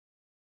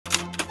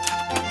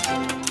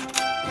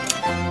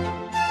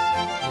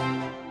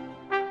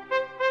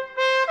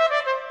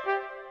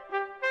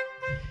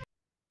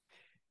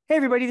Hey,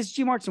 everybody, this is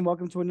G Marks, and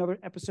welcome to another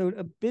episode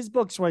of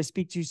BizBooks, where I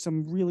speak to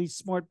some really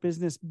smart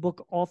business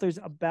book authors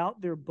about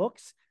their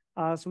books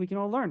so we can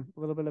all learn a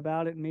little bit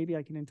about it, and maybe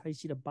I can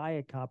entice you to buy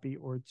a copy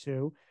or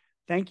two.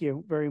 Thank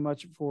you very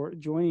much for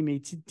joining me.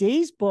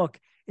 Today's book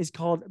is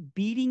called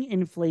Beating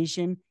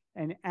Inflation,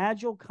 an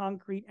Agile,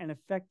 Concrete, and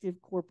Effective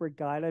Corporate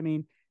Guide. I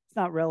mean, it's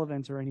not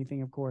relevant or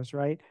anything, of course,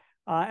 right?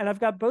 And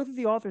I've got both of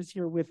the authors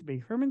here with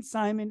me, Hermann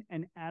Simon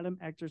and Adam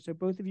Echter. So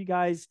both of you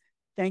guys,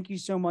 thank you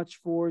so much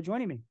for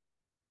joining me.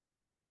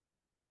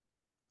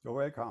 You're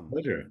welcome.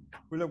 Pleasure.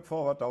 We look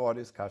forward to our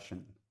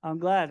discussion. I'm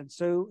glad. And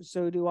so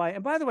do I.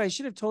 And by the way, I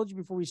should have told you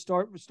before we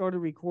started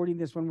recording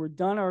this, when we're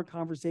done our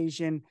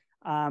conversation,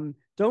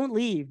 don't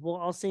leave. Well,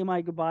 I'll say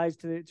my goodbyes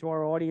to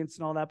our audience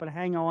and all that, but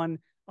hang on.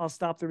 I'll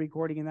stop the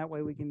recording, and that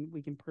way we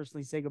can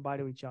personally say goodbye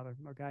to each other.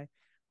 Okay.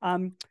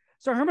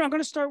 So Hermann, I'm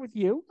going to start with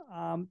you.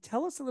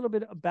 Tell us a little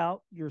bit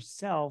about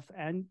yourself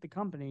and the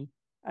company,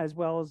 as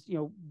well as,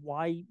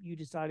 why you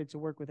decided to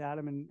work with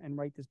Adam and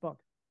write this book.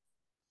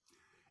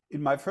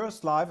 In my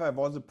first life, I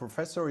was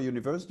a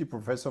university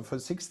professor for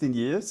 16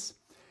 years.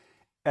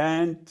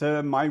 And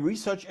my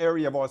research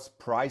area was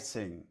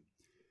pricing.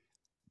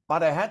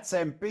 But I had the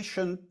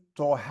ambition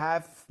to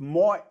have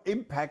more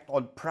impact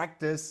on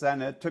practice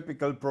than a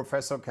typical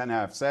professor can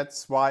have.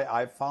 That's why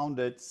I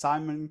founded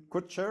Simon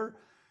Kutscher.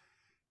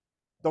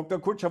 Dr.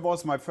 Kutscher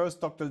was my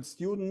first doctoral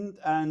student,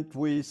 and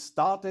we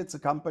started the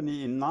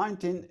company in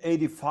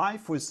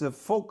 1985 with a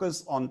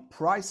focus on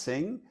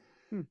pricing.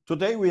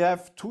 Today we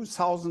have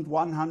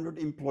 2,100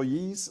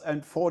 employees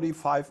and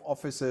 45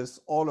 offices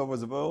all over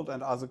the world,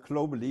 and are the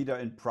global leader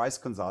in price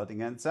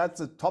consulting. And that's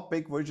a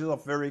topic which is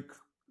of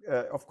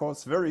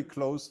course, very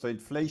close to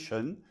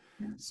inflation.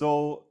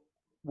 So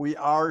we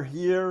are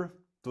here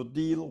to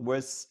deal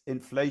with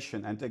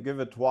inflation and to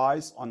give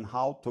advice on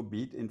how to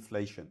beat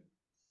inflation.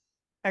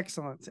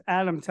 Excellent.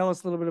 Adam, tell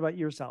us a little bit about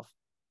yourself.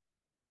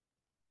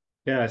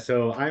 Yeah,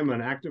 so I'm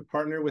an active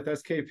partner with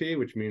SKP,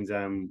 which means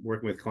I'm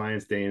working with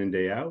clients day in and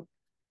day out.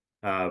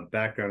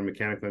 Background in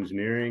mechanical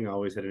engineering,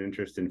 always had an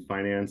interest in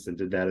finance and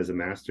did that as a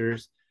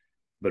master's,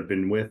 but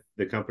been with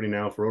the company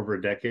now for over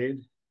a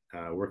decade,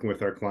 working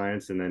with our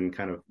clients and then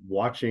kind of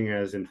watching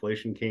as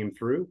inflation came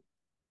through.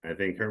 I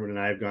think Hermann and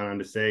I have gone on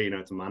to say,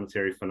 it's a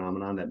monetary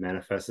phenomenon that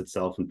manifests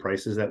itself in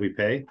prices that we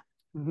pay.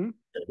 Mm-hmm.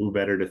 Who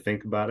better to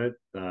think about it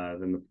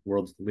than the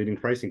world's leading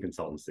pricing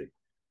consultancy?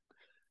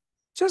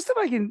 Just if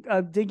I can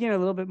dig in a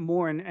little bit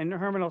more, and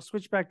Hermann, I'll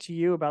switch back to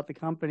you about the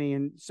company.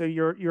 And so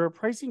you're a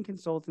pricing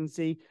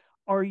consultancy.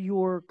 Are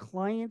your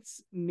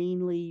clients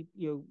mainly,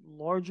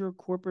 larger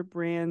corporate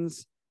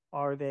brands?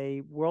 Are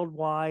they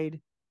worldwide?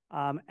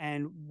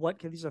 And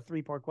this is a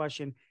three-part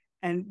question.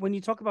 And when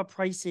you talk about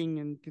pricing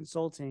and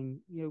consulting,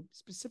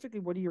 specifically,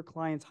 what do your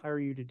clients hire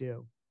you to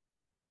do?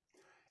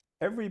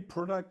 Every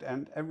product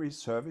and every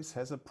service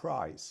has a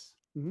price.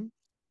 Mm-hmm.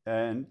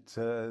 And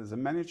the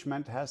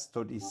management has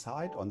to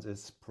decide on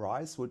this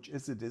price, which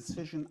is a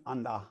decision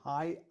under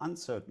high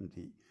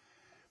uncertainty.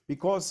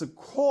 Because the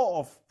core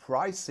of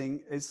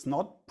pricing is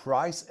not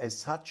price as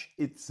such,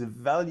 it's the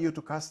value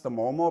to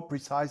customer, or more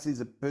precisely,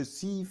 the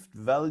perceived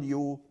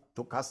value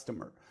to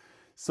customer.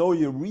 So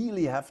you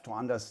really have to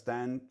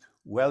understand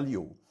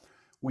value.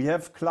 We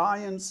have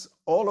clients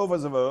all over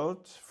the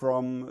world,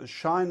 from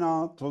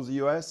China to the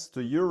US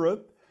to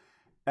Europe,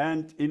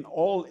 and in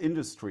all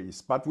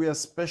industries. But we are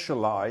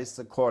specialized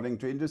according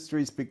to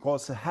industries,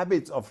 because the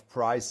habits of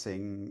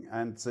pricing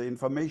and the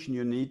information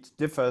you need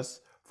differs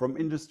from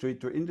industry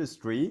to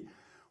industry.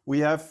 We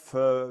have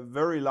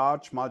very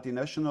large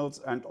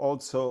multinationals and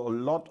also a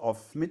lot of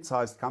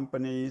mid-sized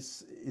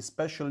companies,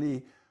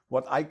 especially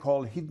what I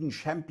call hidden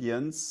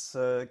champions,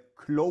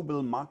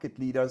 global market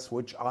leaders,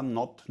 which are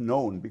not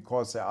known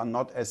because they are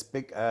not as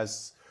big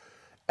as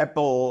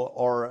Apple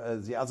or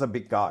the other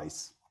big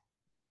guys.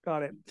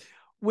 Got it.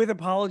 With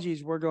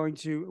apologies, we're going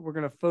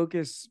to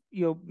focus,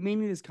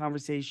 mainly this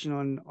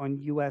conversation on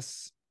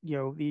U.S.,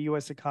 the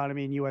U.S.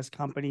 economy and U.S.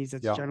 companies.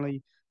 That's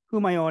generally who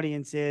my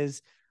audience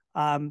is.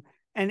 And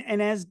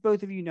as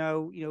both of you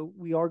know,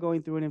 we are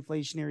going through an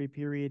inflationary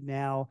period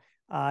now.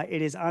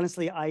 It is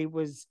honestly, I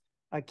was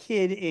a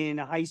kid in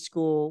high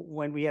school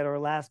when we had our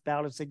last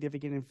bout of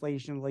significant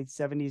inflation in the late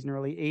 70s and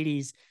early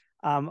 80s.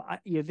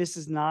 This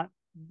is not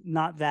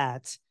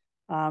that,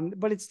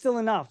 but it's still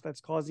enough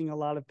that's causing a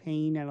lot of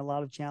pain and a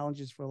lot of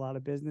challenges for a lot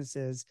of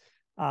businesses.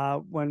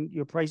 When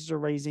your prices are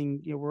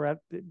raising, we're at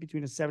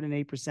between a 7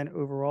 and 8%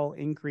 overall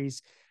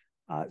increase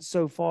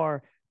so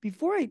far.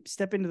 Before I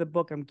step into the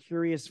book, I'm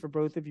curious for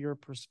both of your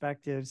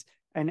perspectives.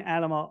 And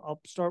Adam,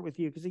 I'll start with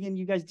you, because again,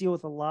 you guys deal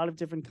with a lot of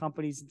different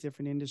companies and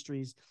different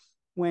industries.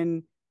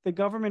 When the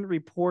government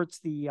reports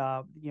the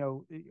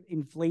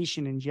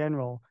inflation in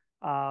general,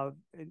 and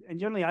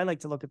generally I like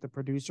to look at the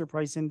producer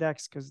price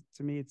index, because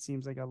to me it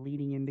seems like a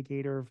leading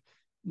indicator of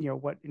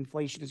what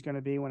inflation is going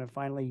to be when it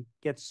finally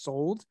gets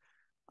sold.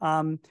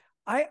 Right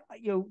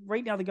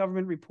now the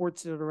government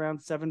reports it at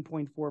around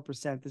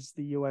 7.4%. This is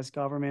the U.S.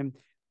 government.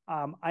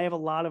 I have a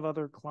lot of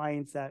other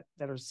clients that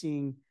are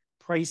seeing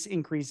price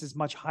increases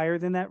much higher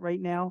than that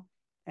right now.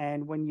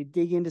 And when you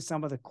dig into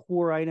some of the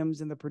core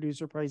items in the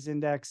producer price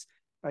index,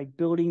 like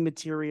building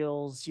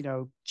materials,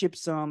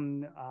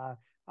 gypsum,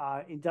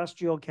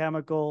 industrial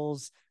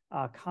chemicals,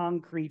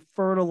 concrete,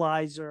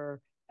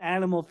 fertilizer,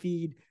 animal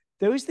feed,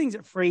 those things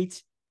at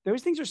freight,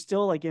 those things are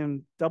still like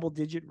in double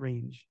digit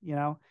range,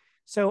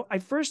 So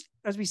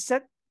as we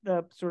set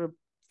the sort of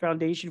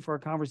foundation for our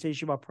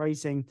conversation about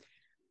pricing,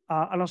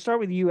 and I'll start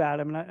with you,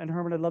 Adam, and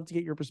Herman, I'd love to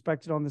get your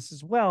perspective on this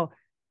as well.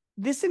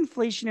 This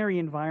inflationary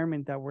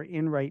environment that we're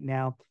in right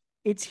now,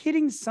 it's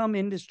hitting some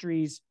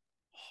industries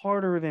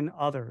harder than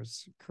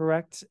others,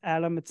 correct,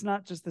 Adam? It's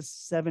not just the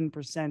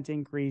 7%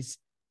 increase.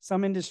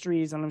 Some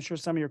industries, and I'm sure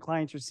some of your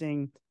clients are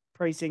seeing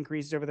price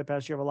increases over the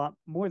past year of a lot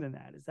more than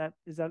that. Is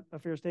that a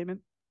fair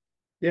statement?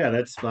 Yeah,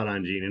 that's spot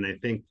on, Gene. And I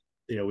think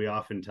we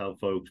often tell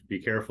folks be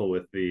careful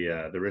with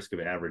the risk of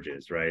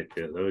averages, right?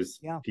 Those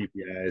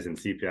PPIs and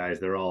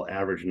CPIs, they're all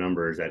average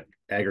numbers that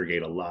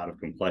aggregate a lot of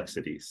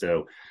complexity.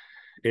 So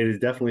it is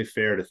definitely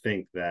fair to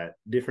think that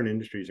different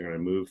industries are going to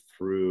move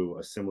through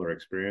a similar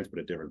experience, but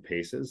at different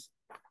paces.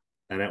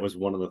 And that was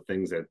one of the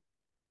things that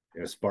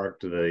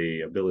sparked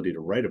the ability to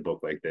write a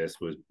book like this,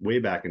 was way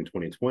back in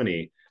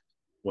 2020,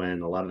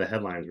 when a lot of the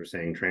headlines were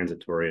saying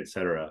transitory, et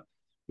cetera.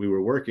 We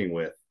were working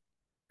with,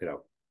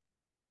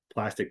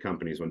 plastic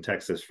companies when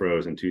Texas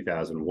froze in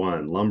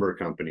 2001, lumber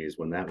companies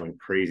when that went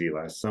crazy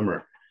last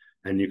summer.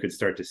 And you could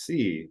start to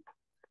see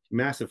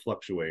massive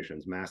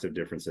fluctuations, massive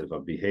differences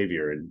of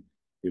behavior. And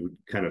it would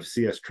kind of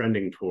see us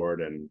trending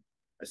toward a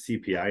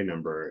CPI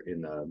number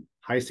in the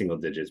high single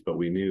digits, but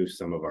we knew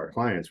some of our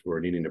clients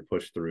were needing to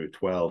push through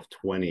 12,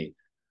 20,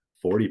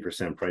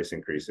 40% price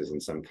increases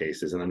in some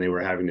cases, and then they were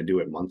having to do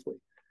it monthly.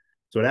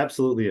 So it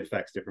absolutely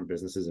affects different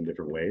businesses in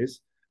different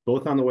ways,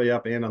 both on the way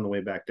up and on the way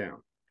back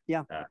down.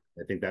 Yeah.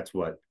 I think that's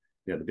what,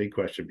 the big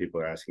question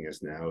people are asking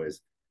us now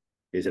is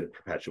it a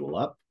perpetual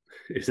up?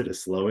 Is it a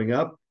slowing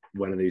up?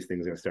 When are these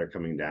things going to start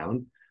coming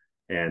down?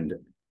 And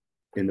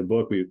in the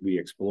book, we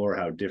explore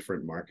how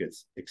different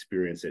markets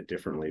experience it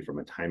differently from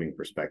a timing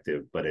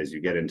perspective. But as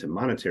you get into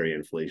monetary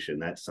inflation,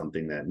 that's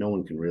something that no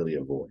one can really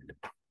avoid.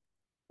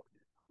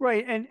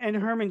 Right. And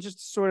Herman, just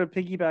to sort of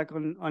piggyback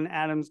on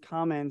Adam's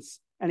comments,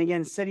 and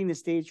again, setting the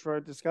stage for our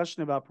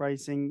discussion about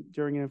pricing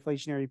during an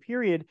inflationary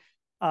period,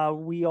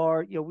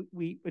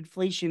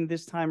 inflation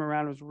this time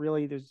around was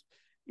really,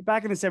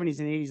 back in the 70s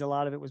and 80s, a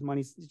lot of it was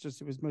money.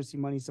 It was mostly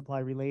money supply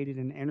related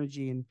and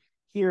energy. And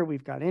here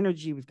we've got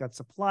energy, we've got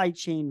supply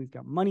chain, we've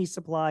got money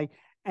supply,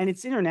 and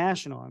it's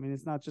international. I mean,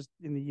 it's not just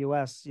in the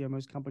US,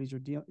 most countries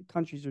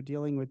are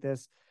dealing with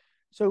this.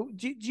 So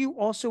do you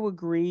also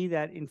agree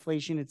that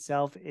inflation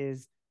itself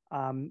is,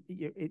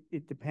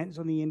 it depends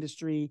on the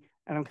industry?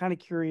 And I'm kind of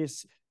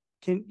curious,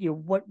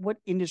 what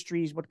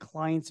industries, what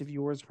clients of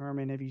yours,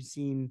 Herman, have you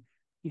seen,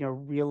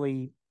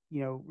 really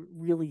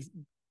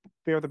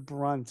bear the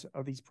brunt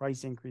of these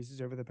price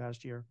increases over the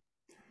past year?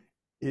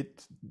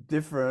 It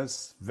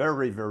differs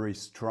very, very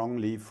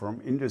strongly from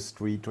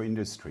industry to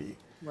industry.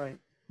 Right.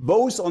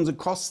 Both on the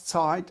cost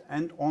side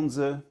and on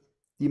the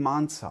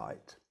demand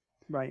side.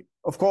 Right.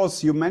 Of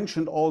course, you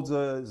mentioned all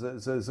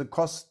the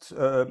cost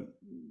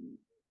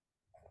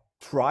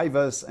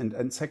drivers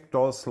and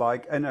sectors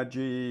like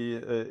energy,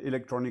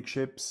 electronic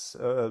chips,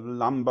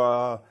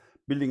 lumber,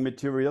 building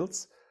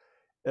materials.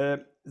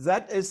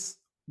 That is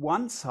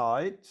one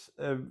side,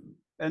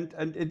 and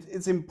it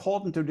is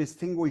important to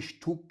distinguish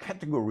two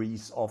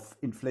categories of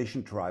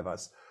inflation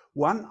drivers.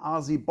 One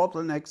are the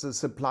bottlenecks, the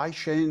supply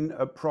chain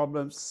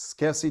problems,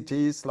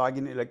 scarcities like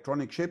in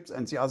electronic chips,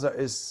 and the other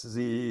is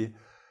the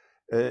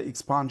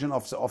expansion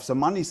of the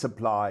money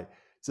supply.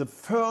 The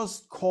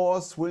first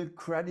cause will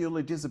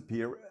gradually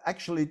disappear.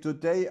 Actually,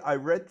 today I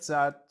read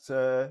that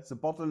the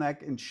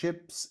bottleneck in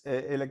chips,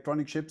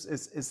 electronic chips,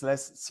 is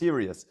less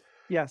serious.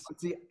 Yes. But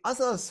the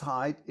other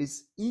side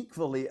is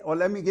equally, or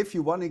let me give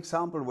you one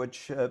example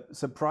which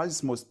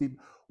surprises most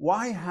people.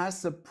 Why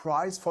has the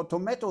price for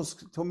tomatoes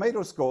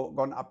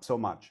gone up so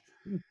much?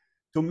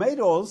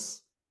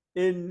 Tomatoes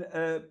in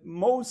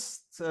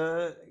most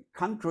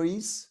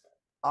countries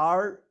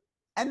are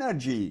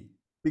energy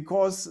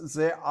because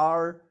they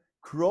are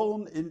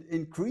grown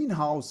in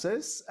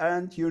greenhouses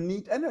and you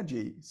need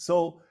energy.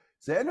 So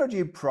the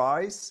energy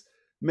price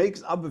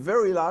makes up a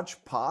very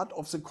large part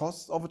of the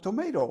cost of a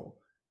tomato.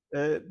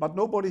 But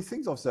nobody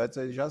thinks of that.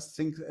 They just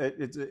think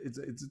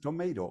it's a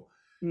tomato.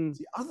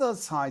 The other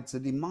side, the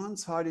demand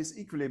side, is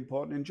equally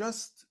important. And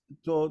just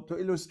to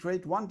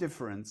illustrate one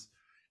difference,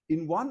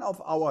 in one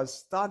of our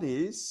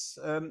studies,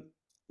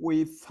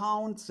 we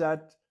found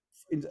that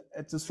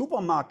at the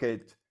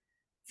supermarket,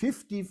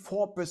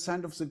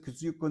 54% of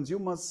the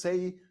consumers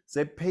say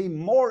they pay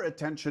more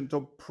attention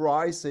to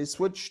price. They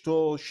switch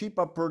to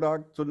cheaper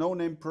products, to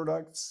no-name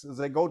products.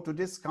 They go to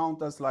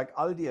discounters like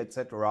Aldi,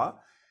 etc.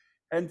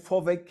 And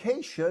for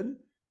vacation,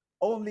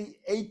 only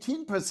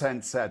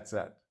 18% said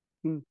that.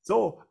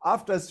 So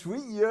after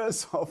 3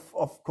 years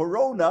of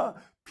Corona,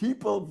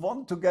 people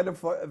want to get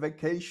a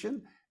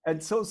vacation.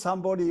 And so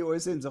somebody who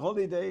is in the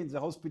holiday, in the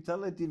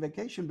hospitality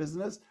vacation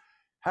business,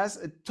 has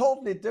a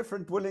totally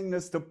different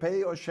willingness to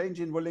pay or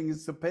change in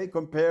willingness to pay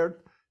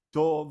compared to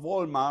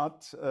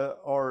Walmart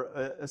or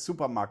a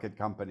supermarket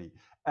company.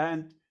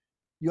 And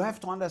you have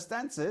to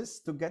understand this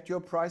to get your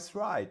price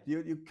right.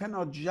 You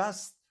cannot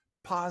just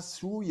pass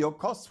through your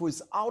costs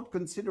without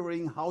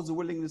considering how the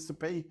willingness to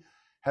pay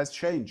has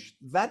changed.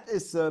 That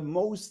is the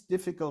most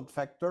difficult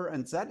factor,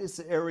 and that is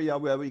the area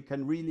where we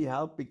can really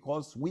help,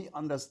 because we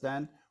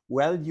understand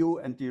value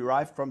and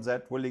derive from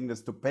that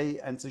willingness to pay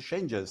and the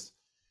changes.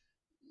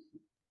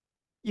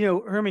 You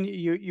know, Herman,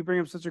 you bring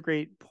up such a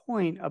great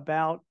point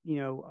about, you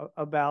know,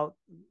 about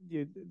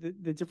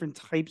the different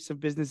types of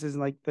businesses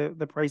and like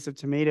the price of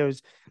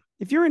tomatoes.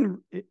 If you're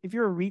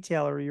a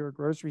retailer or you're a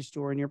grocery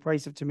store and your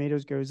price of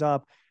tomatoes goes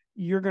up,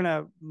 you're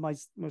gonna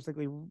most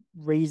likely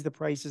raise the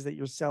prices that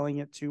you're selling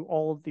it to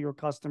all of your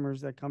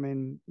customers that come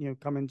in, you know,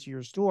 come into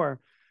your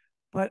store.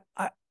 But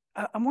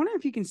I'm wondering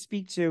if you can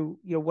speak to,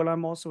 you know, what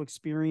I'm also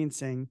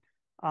experiencing,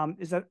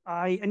 is that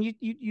and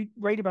you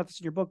write about this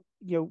in your book.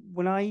 You know,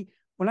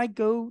 when I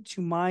go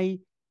to my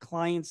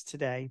clients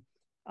today,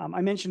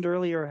 I mentioned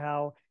earlier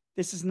how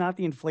this is not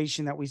the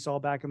inflation that we saw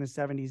back in the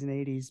 70s and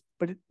 80s,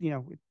 but you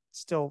know, it's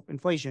still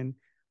inflation.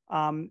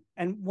 And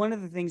one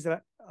of the things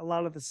that a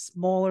lot of the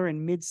smaller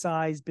and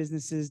mid-sized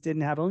businesses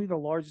didn't have, only the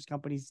largest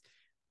companies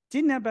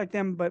didn't have back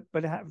then, but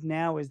have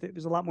now, is that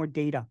there's a lot more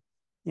data,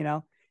 you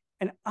know.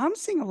 And I'm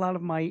seeing a lot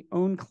of my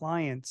own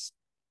clients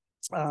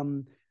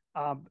um,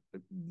 uh,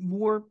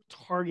 more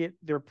target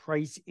their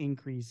price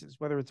increases,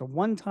 whether it's a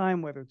one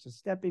time, whether it's a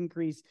step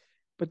increase,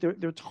 but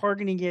they're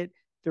targeting it.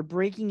 They're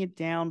breaking it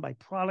down by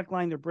product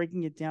line. They're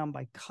breaking it down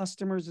by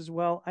customers as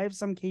well. I have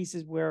some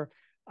cases where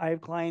I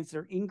have clients that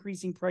are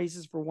increasing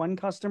prices for one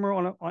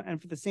customer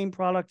and for the same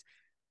product,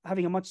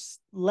 having a much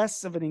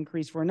less of an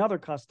increase for another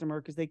customer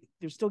because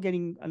they're still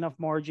getting enough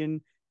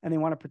margin and they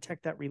want to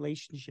protect that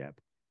relationship.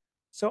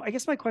 So I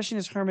guess my question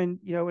is, Herman,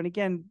 you know, and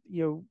again,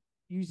 you know,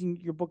 using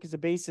your book as a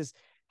basis,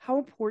 how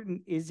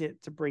important is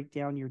it to break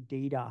down your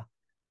data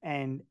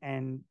and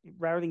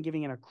rather than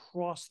giving an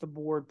across the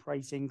board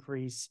price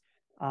increase,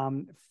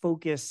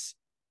 focus,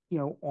 you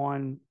know,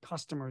 on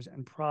customers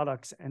and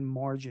products and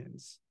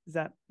margins? Is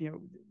that, you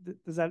know,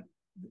 does that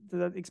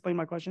explain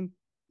my question?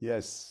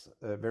 Yes,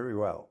 very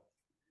well.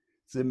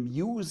 The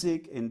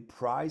music in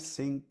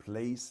pricing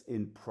plays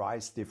in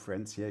price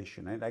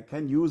differentiation. And I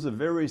can use a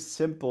very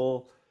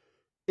simple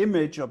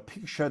image or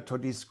picture to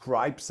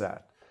describe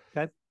that.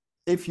 Okay.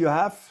 If you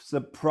have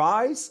the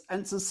price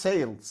and the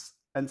sales,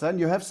 and then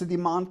you have the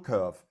demand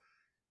curve,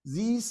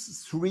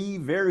 these three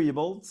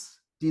variables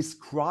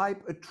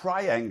describe a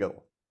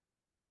triangle.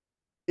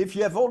 If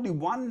you have only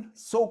one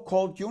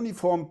so-called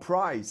uniform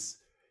price,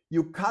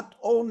 you cut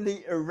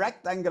only a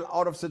rectangle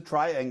out of the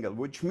triangle,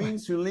 which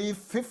means you leave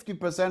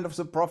 50% of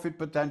the profit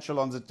potential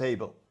on the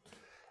table.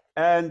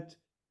 And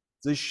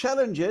the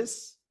challenge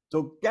is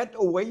to get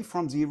away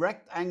from the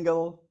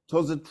rectangle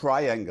to the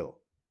triangle.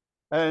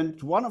 And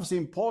one of the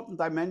important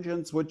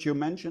dimensions which you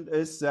mentioned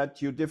is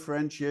that you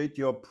differentiate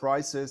your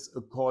prices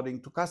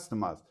according to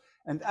customers.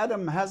 And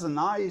Adam has a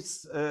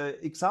nice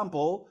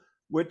example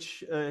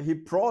which he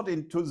brought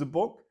into the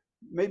book.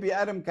 Maybe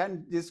Adam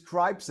can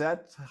describe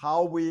that,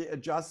 how we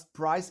adjust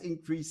price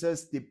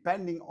increases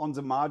depending on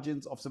the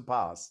margins of the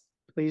past.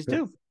 Please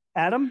do.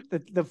 Adam,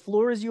 the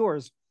floor is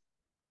yours.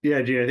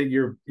 Yeah, Gene, I think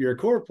your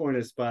core point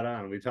is spot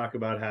on. We talk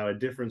about how a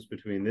difference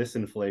between this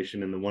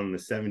inflation and the one in the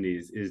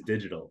 70s is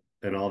digital,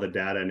 and all the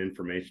data and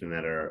information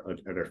that are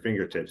at our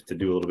fingertips to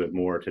do a little bit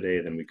more today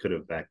than we could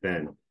have back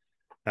then.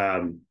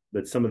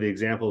 But some of the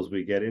examples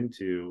we get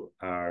into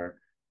are,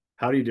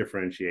 how do you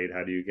differentiate?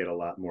 How do you get a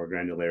lot more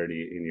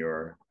granularity in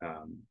your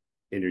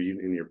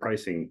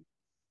pricing?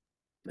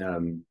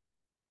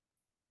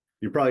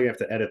 You're probably gonna have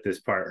to edit this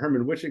part.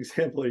 Herman, which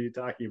example are you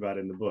talking about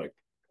in the book?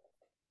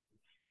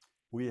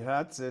 We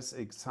had this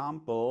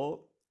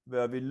example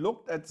where we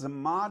looked at the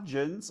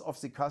margins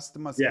of the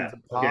customers in the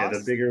past. Okay,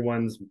 the bigger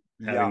ones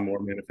having more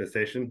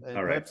manifestation. All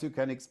right. Perhaps you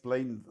can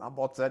explain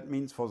what that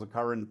means for the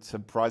current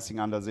pricing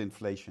under the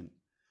inflation.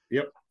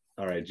 Yep.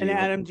 All right, Gene. And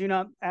Adam,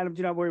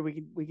 do not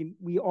worry.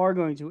 We are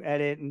going to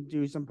edit and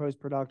do some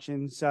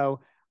post-production. So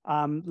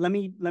let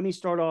me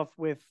start off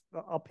with,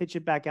 I'll pitch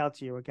it back out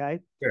to you. Okay.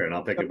 Sure. And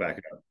I'll pick it back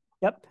up.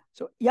 Yep.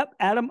 So, yep,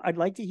 Adam, I'd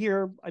like to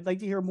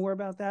hear more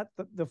about that.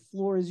 The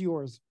floor is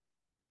yours.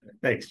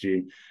 Thanks,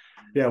 Gene.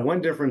 Yeah,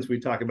 one difference we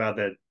talk about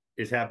that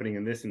is happening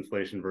in this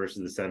inflation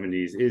versus the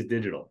 70s is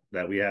digital,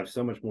 that we have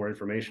so much more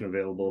information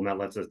available, and that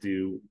lets us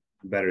do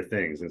better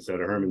things. And so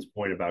to Herman's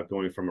point about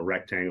going from a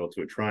rectangle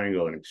to a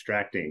triangle and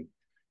extracting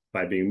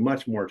by being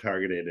much more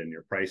targeted in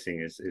your pricing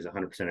is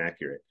 100%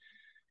 accurate.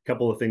 A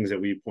couple of things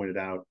that we pointed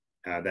out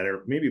that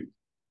are maybe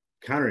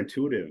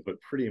counterintuitive, but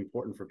pretty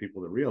important for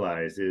people to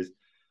realize is,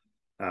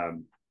 I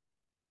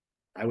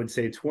would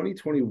say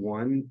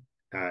 2021,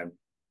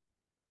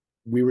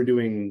 we were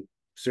doing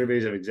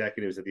surveys of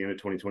executives at the end of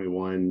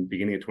 2021,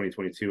 beginning of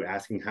 2022,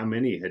 asking how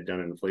many had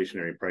done an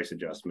inflationary price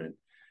adjustment.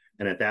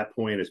 And at that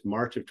point, as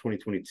March of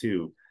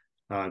 2022,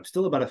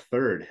 still about a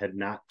third had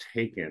not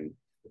taken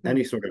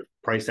any sort of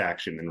price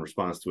action in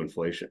response to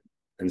inflation.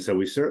 And so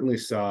we certainly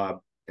saw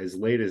as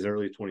late as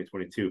early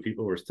 2022,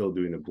 people were still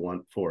doing the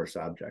blunt force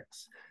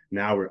objects.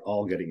 Now we're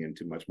all getting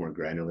into much more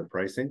granular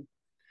pricing.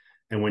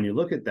 And when you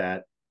look at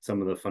that,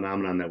 some of the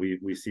phenomenon that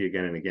we see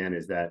again and again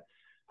is that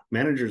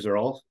managers are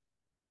all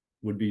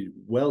would be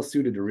well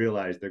suited to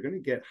realize they're going to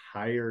get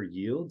higher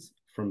yields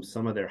from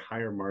some of their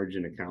higher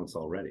margin accounts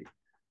already.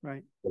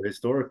 Right. But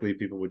historically,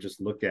 people would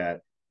just look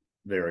at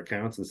their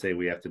accounts and say,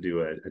 we have to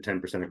do a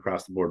 10%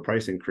 across the board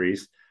price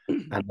increase.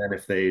 And then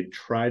if they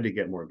tried to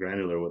get more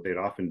granular, what they'd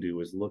often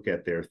do is look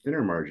at their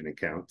thinner margin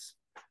accounts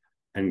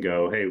and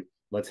go, hey,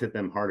 let's hit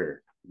them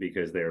harder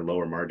because they're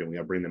lower margin. We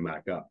got to bring them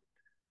back up.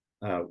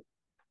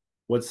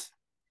 What's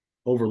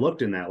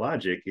overlooked in that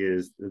logic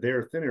is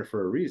they're thinner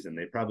for a reason.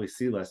 They probably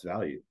see less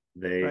value.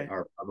 They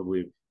are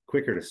probably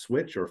quicker to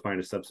switch or find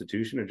a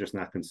substitution or just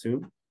not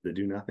consume the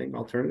do nothing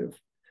alternative.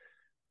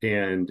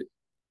 And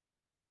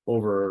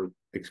over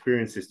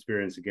experience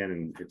again,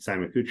 and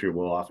Simon Kucher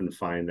will often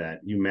find that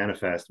you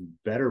manifest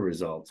better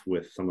results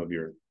with some of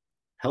your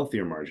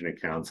healthier margin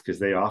accounts because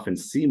they often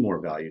see more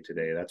value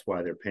today. That's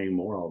why they're paying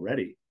more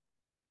already.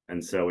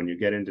 And so when you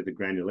get into the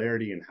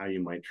granularity and how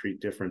you might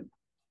treat different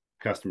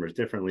customers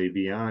differently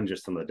beyond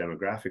just some of the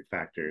demographic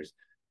factors,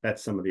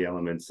 that's some of the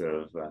elements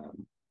of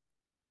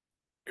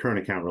current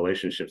account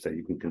relationships that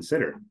you can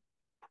consider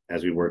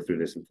as we work through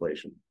this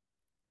inflation.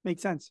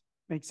 Makes sense.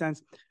 Makes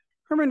sense.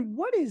 Hermann,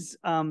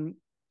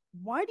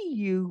 why do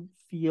you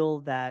feel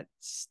that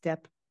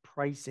step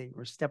pricing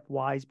or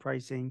stepwise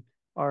pricing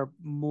are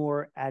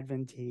more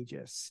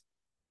advantageous?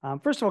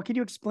 First of all, can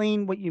you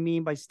explain what you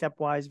mean by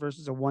stepwise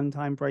versus a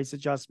one-time price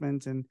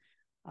adjustment? And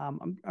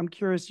I'm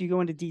curious, you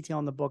go into detail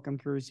in the book. I'm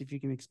curious if you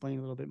can explain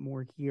a little bit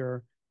more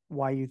here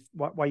why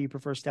you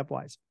prefer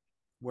stepwise.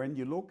 When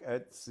you look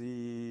at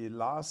the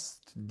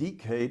last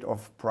decade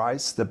of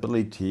price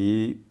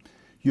stability,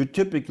 you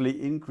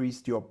typically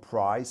increased your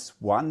price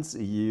once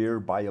a year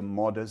by a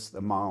modest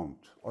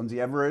amount. On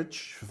the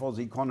average for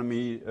the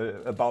economy,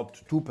 about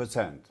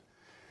 2%.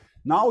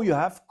 Now you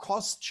have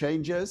cost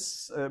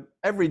changes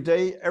every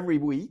day, every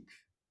week.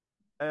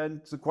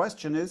 And the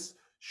question is,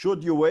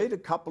 should you wait a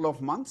couple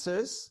of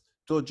months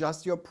to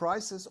adjust your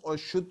prices, or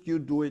should you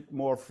do it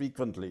more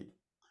frequently?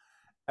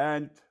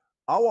 And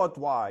our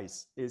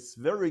advice is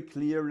very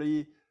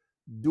clearly,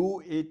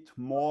 do it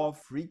more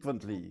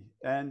frequently.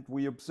 And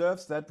we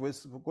observe that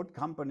with good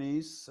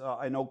companies.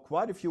 I know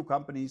quite a few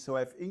companies who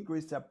have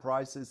increased their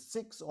prices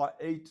 6 or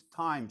 8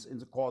 times in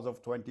the course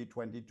of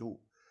 2022.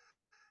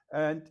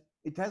 And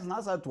it has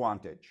another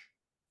advantage.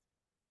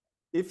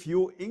 If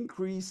you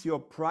increase your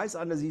price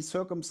under these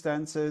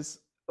circumstances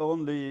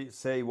only,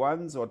 say,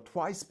 once or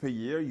twice per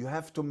year, you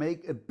have to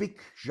make a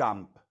big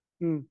jump.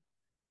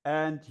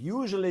 And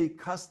usually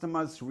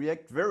customers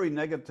react very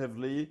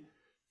negatively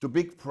to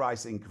big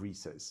price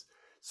increases.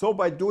 So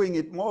by doing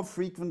it more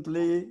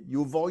frequently,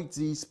 you avoid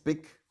these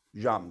big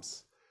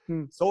jumps.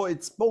 So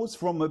it's both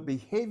from a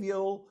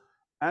behavioral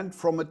and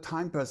from a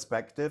time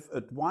perspective,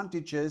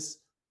 advantages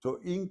to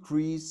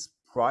increase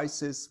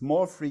prices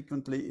more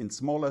frequently in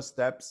smaller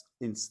steps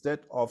instead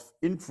of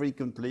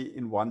infrequently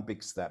in one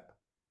big step.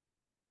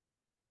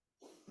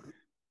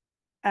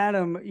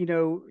 Adam,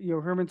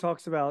 Hermann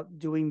talks about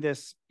doing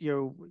this,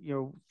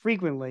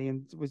 frequently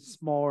and with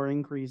smaller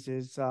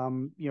increases,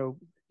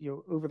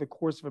 over the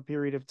course of a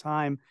period of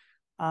time.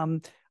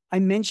 I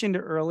mentioned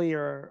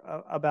earlier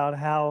about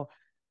how,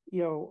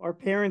 our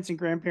parents and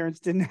grandparents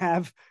didn't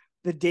have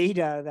the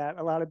data that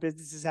a lot of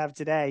businesses have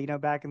today,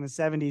 back in the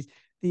 70s.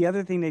 The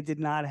other thing they did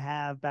not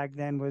have back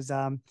then was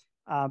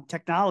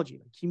technology,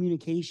 like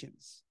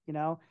communications, and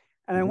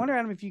I wonder,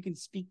 Adam, if you can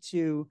speak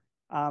to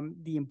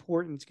the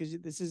importance, because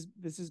this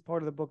is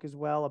part of the book as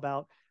well,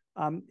 about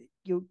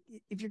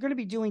if you're going to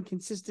be doing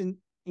consistent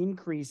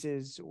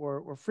increases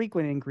or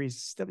frequent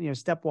increases,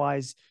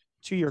 stepwise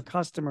to your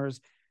customers,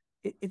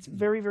 it's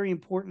very, very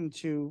important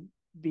to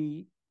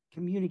be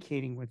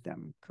communicating with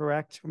them.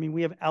 Correct? I mean,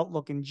 we have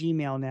Outlook and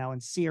Gmail now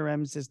and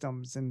CRM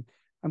systems, and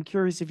I'm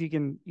curious if you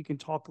can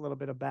talk a little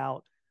bit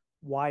about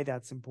why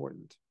that's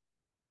important.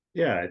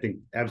 Yeah, I think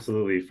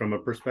absolutely. From a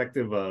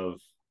perspective of,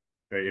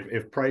 right,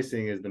 if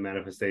pricing is the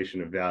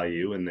manifestation of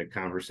value and the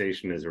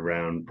conversation is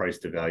around price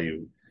to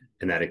value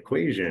in that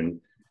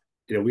equation,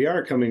 we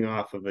are coming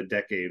off of a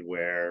decade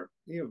where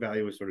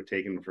value was sort of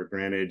taken for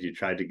granted. You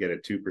tried to get a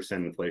 2%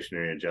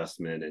 inflationary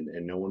adjustment,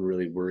 and no one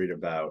really worried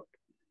about,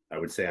 I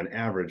would say on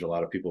average, a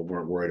lot of people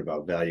weren't worried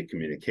about value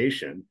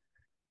communication.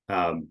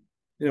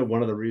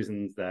 One of the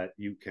reasons that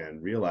you can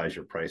realize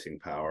your pricing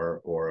power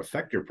or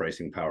affect your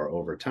pricing power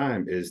over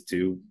time is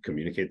to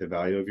communicate the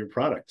value of your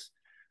products.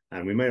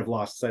 And we might have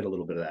lost sight a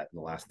little bit of that in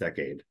the last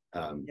decade.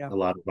 A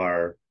lot of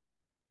our,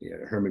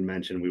 Hermann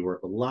mentioned, we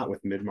work a lot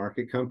with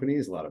mid-market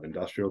companies, a lot of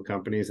industrial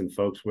companies and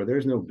folks where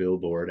there's no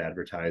billboard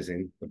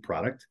advertising the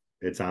product.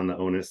 It's on the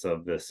onus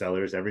of the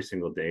sellers every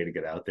single day to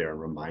get out there and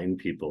remind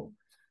people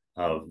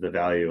of the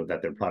value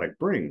that their product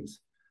brings.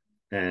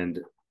 And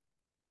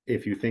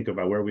if you think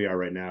about where we are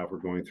right now, if we're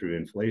going through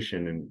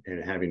inflation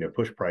and having to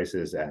push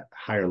prices at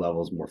higher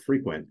levels more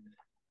frequent,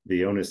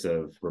 the onus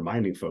of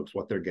reminding folks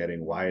what they're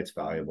getting, why it's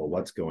valuable,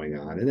 what's going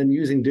on, and then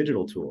using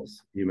digital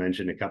tools. You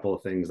mentioned a couple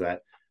of things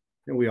that,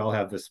 and we all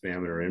have the spam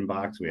in our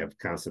inbox. We have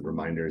constant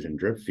reminders and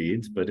drip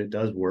feeds, but it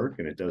does work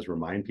and it does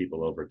remind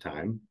people over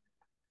time.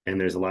 And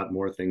there's a lot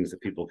more things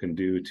that people can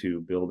do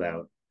to build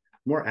out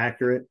more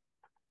accurate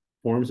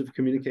forms of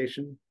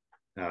communication,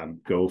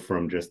 go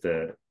from just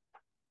a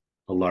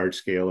large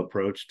scale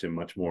approach to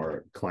much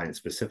more client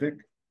specific.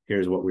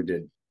 Here's what we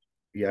did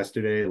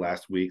yesterday,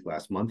 last week,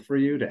 last month for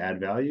you to add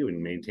value and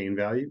maintain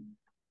value,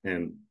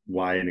 and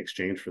why in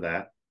exchange for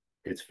that,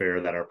 it's fair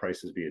that our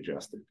prices be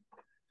adjusted.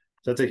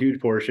 So that's a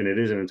huge portion. It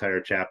is an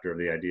entire chapter of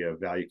the idea of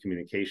value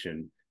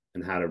communication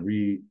and how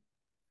to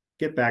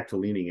get back to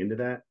leaning into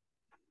that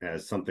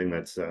as something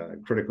that's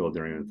critical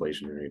during an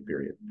inflationary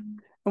period.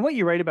 And what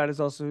you write about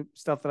is also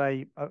stuff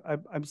that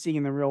I'm seeing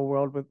in the real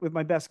world with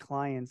my best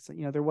clients.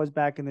 You know, there was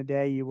back in the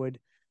day, you would,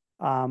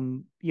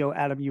 Adam,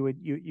 you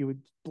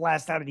would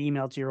blast out an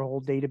email to your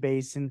whole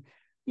database, and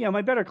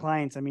my better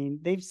clients, I mean,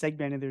 they've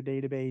segmented their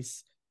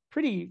database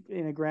pretty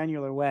in a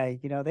granular way.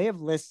 They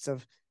have lists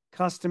of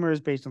customers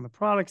based on the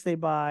products they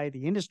buy,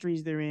 the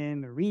industries they're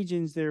in, the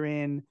regions they're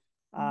in,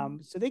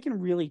 so they can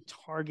really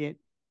target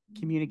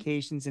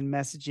communications and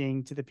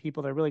messaging to the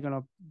people that are really going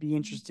to be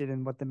interested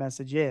in what the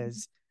message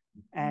is.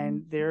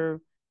 And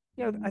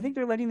I think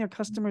they're letting their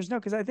customers know,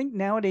 because I think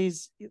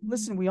nowadays,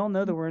 listen, we all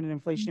know that we're in an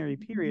inflationary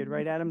period,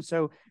 right, Adam?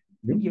 So,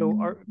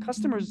 our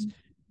customers,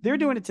 they're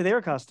doing it to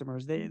their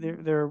customers.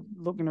 They're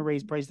looking to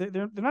raise price. They're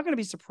not going to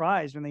be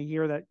surprised when they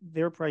hear that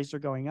their prices are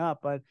going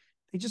up, but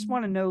they just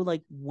want to know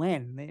like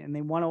when, and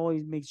they want to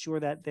always make sure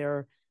that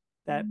they're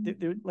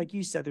like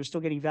you said, they're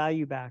still getting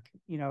value back,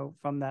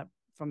 from that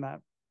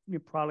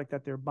product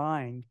that they're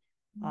buying.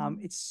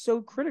 It's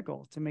so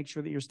critical to make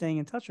sure that you're staying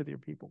in touch with your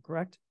people,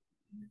 correct?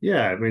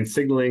 Yeah, I mean,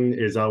 signaling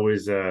is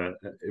always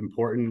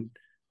important,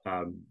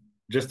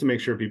 just to make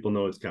sure people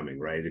know it's coming,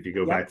 right? If you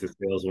go back to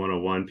Sales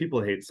 101,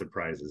 people hate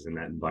surprises in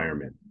that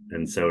environment.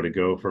 And so to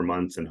go for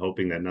months and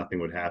hoping that nothing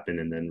would happen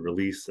and then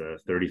release a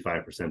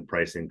 35%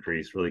 price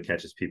increase really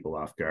catches people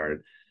off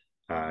guard.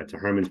 To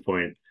Herman's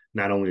point,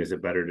 not only is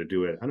it better to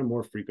do it on a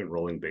more frequent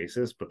rolling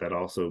basis, but that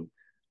also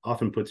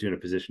often puts you in a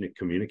position to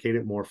communicate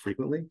it more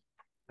frequently,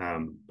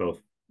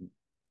 both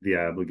the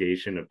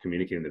obligation of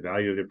communicating the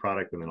value of the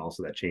product and then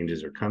also that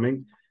changes are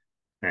coming.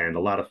 And a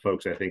lot of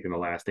folks, I think, in the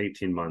last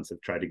 18 months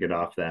have tried to get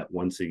off that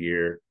once a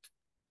year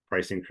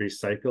price increase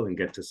cycle and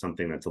get to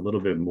something that's a little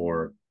bit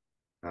more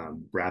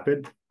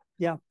rapid.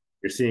 Yeah.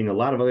 You're seeing a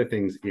lot of other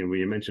things.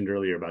 We mentioned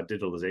earlier about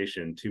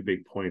digitalization, 2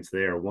 big points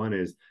there. One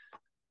is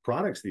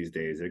products these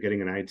days, they're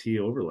getting an IT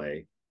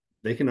overlay.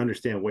 They can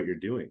understand what you're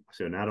doing.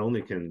 So not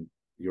only can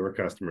your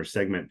customers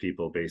segment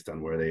people based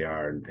on where they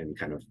are and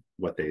kind of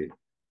what they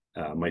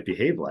might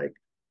behave like,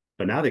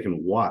 but now they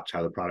can watch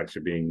how the products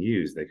are being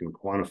used. They can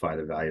quantify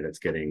the value that's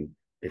getting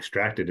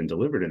extracted and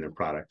delivered in their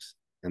products,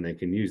 and they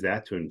can use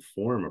that to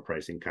inform a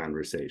pricing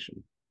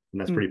conversation.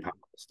 And that's pretty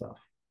powerful stuff.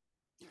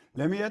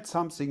 Let me add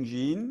something,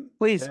 Gene.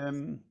 Please.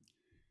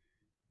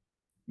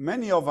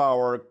 Many of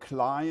our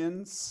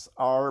clients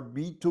are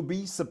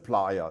B2B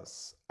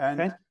suppliers,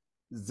 and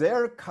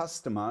their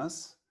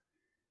customers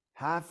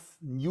have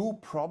new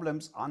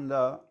problems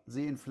under the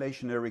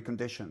inflationary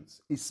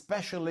conditions,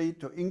 especially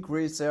to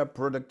increase their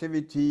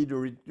productivity,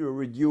 to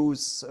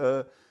reduce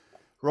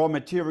raw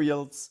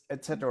materials,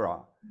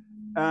 etc.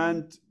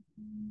 And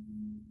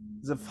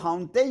the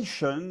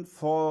foundation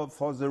for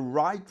the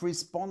right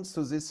response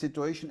to this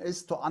situation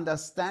is to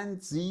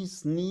understand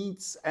these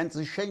needs and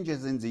the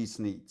changes in these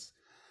needs.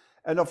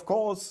 And of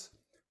course,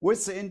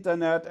 with the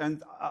internet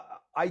and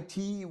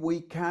IT, we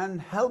can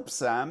help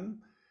them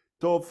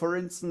to, for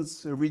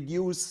instance,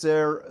 reduce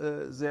their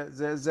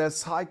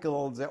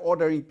cycle, their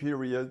ordering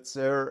periods,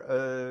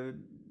 their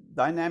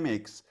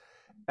dynamics.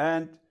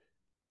 And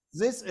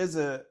this is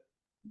a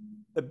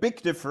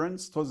big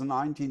difference to the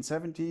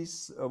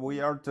 1970s.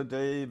 We are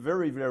today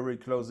very, very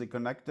closely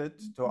connected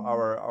to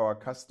our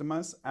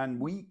customers, and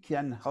we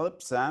can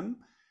help them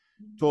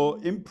to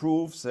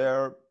improve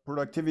their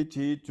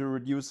productivity, to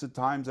reduce the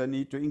time they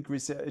need, to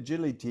increase their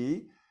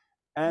agility.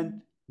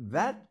 And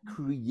that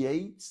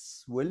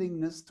creates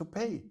willingness to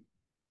pay.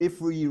 If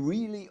we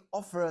really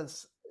offer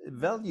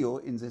value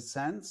in this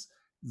sense,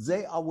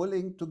 they are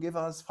willing to give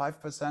us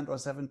 5% or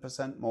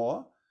 7%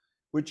 more,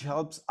 which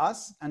helps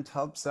us and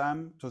helps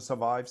them to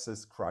survive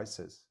this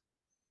crisis.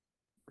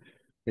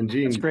 And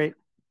Gene, that's great.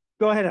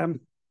 Go ahead,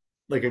 Adam.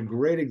 Like a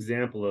great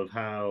example of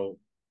how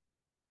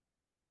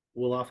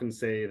we'll often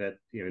say that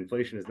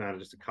inflation is not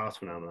just a cost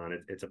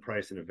phenomenon, it's a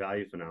price and a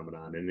value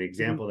phenomenon. And an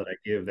example that I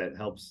give that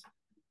helps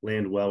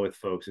land well with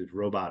folks is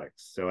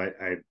robotics. So I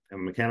have a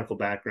mechanical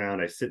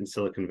background. I sit in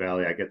Silicon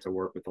Valley. I get to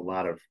work with a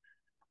lot of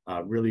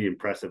really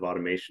impressive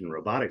automation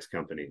robotics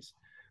companies.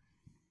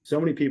 So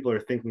many people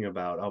are thinking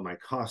about, oh, my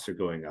costs are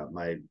going up.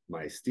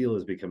 My steel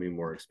is becoming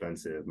more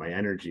expensive, my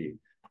energy.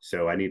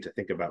 So I need to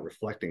think about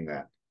reflecting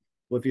that.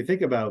 Well, if you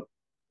think about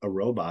a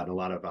robot in a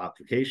lot of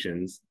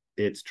applications,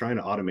 it's trying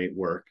to automate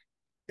work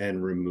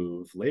and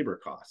remove labor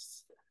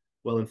costs.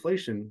 Well,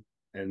 inflation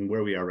and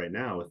where we are right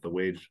now with the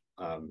wage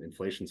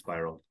inflation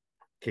spiral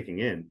kicking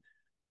in,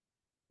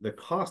 the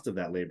cost of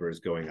that labor is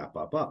going up,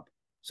 up, up.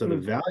 So the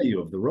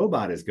value of the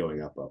robot is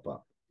going up, up,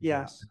 up.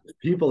 Yes.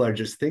 People are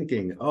just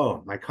thinking,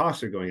 oh, my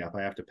costs are going up,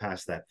 I have to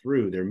pass that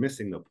through. They're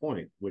missing the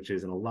point, which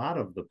is in a lot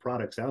of the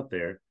products out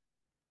there,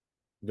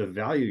 the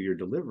value you're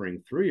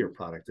delivering through your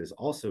product is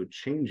also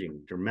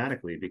changing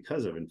dramatically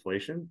because of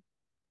inflation.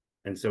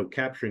 And so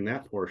capturing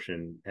that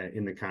portion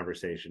in the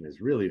conversation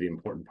is really the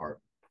important part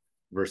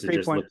versus Great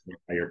just point. looking at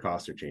how your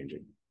costs are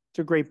changing. It's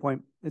a great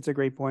point. It's a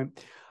great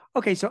point.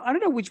 Okay, so I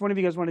don't know which one of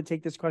you guys want to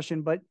take this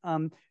question, but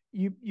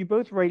you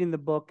both write in the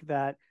book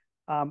that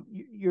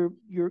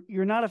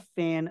you're not a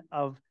fan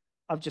of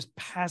just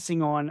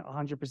passing on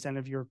 100%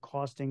 of your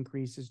cost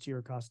increases to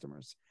your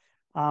customers,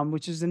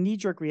 which is a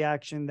knee-jerk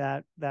reaction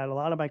that a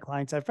lot of my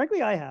clients have.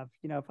 Frankly, I have.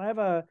 You know, if I have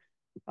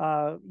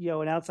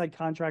an outside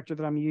contractor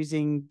that I'm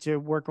using to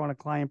work on a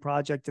client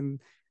project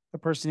and the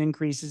person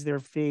increases their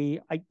fee,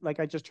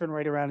 I just turn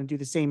right around and do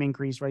the same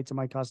increase right to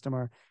my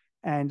customer.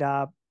 And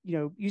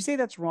you say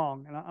that's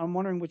wrong, and I'm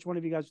wondering which one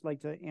of you guys would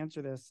like to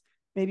answer this.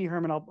 Maybe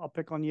Herman, I'll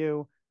pick on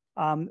you.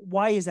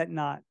 Why is that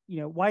not?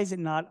 Why is it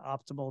not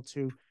optimal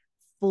to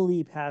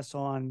fully pass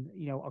on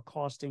a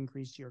cost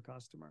increase to your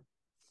customer?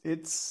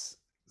 It's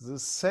the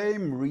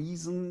same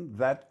reason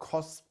that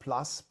cost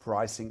plus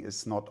pricing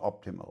is not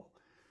optimal.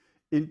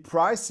 In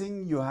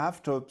pricing, you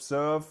have to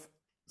observe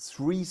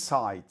three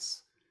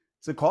sides: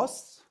 the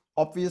costs,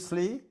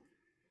 obviously,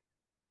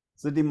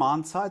 the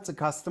demand side, the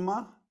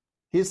customer,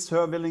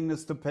 her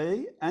willingness to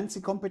pay, and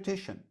the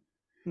competition.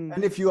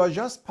 And if you are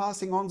just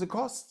passing on the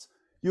costs,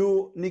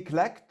 you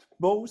neglect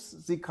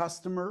both the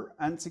customer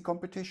and the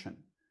competition.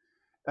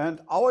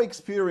 And our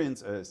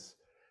experience is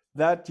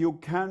that you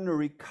can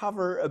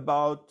recover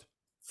about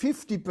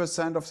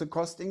 50% of the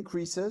cost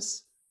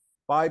increases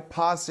by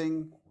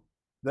passing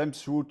them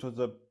through to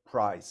the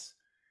price.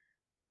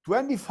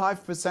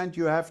 25%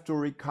 you have to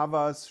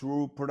recover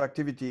through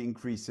productivity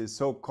increases,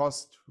 so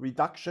cost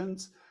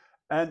reductions,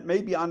 and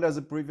maybe under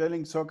the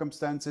prevailing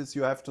circumstances,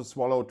 you have to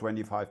swallow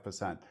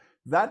 25%.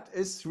 That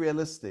is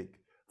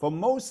realistic. For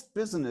most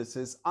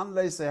businesses,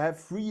 unless they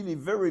have really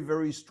very,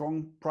 very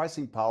strong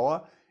pricing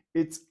power,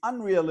 it's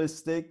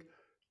unrealistic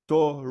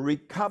to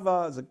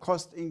recover the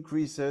cost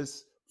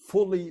increases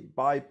fully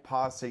by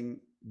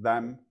passing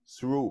them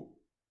through.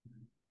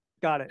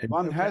 Got it.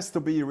 One has to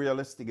be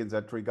realistic in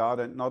that regard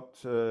and not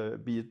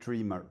be a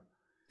dreamer.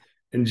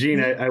 And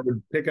Gene, I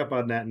would pick up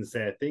on that and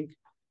say, I think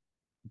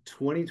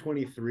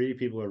 2023,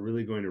 people are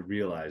really going to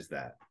realize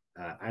that.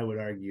 I would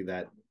argue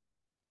that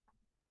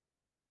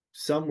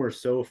some were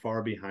so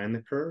far behind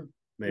the curve,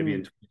 maybe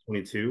in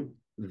 2022,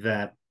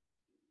 that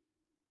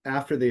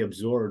after they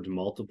absorbed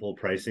multiple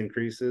price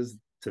increases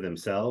to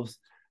themselves,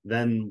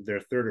 then their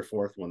third or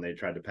fourth one they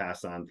tried to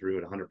pass on through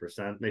at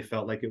 100%, they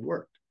felt like it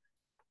worked.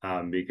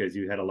 Because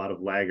you had a lot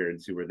of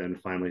laggards who were then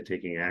finally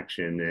taking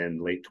action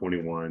in late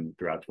 21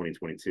 throughout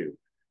 2022.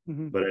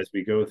 But as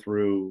we go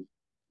through,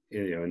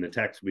 in the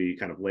text, we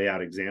kind of lay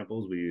out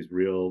examples. We use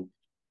real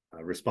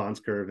response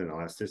curve and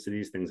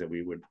elasticities, things that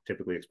we would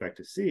typically expect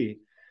to see,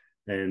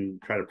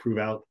 and try to prove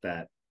out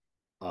that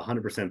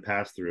 100%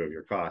 pass through of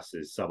your costs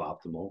is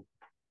suboptimal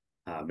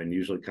and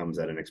usually comes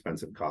at an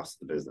expensive cost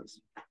to the business.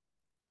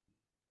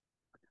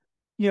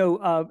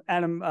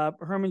 Adam,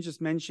 Herman just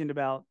mentioned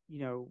about,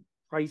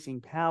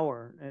 pricing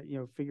power,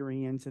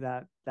 figuring into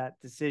that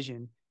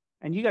decision.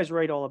 And you guys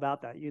write all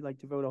about that. You'd like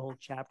to devote a whole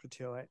chapter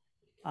to it.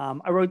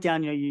 I wrote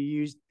down, you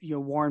used,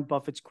 Warren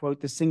Buffett's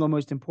quote: the single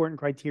most important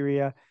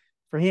criteria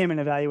for him in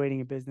evaluating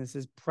a business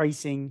is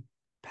pricing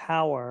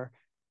power.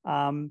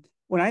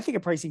 When I think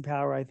of pricing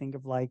power, I think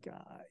of like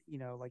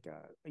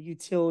a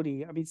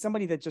utility. I mean,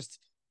 somebody that just,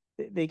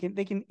 they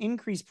can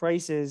increase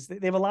prices.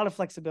 They have a lot of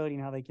flexibility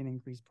in how they can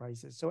increase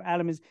prices. So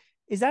Adam,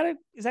 is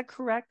that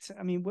correct?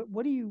 I mean,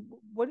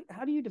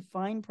 how do you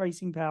define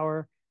pricing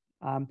power?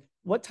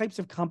 What types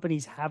of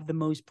companies have the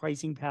most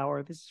pricing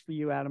power? This is for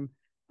you, Adam.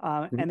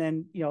 And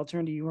then, I'll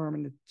turn to you,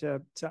 Herman,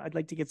 I'd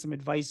like to get some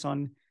advice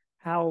on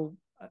how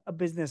a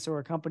business or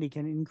a company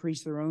can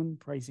increase their own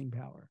pricing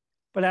power.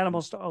 But Adam,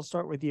 I'll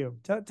start with you.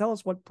 Tell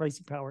us what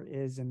pricing power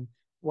is and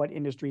what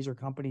industries or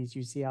companies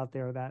you see out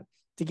there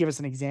to give us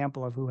an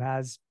example of who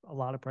has a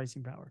lot of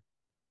pricing power.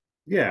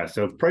 Yeah,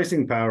 so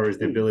pricing power is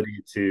the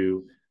ability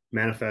to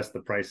manifest the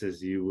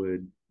prices you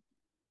would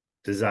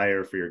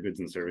desire for your goods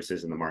and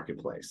services in the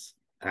marketplace.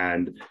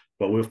 And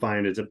what we'll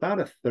find is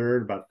about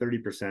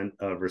 30%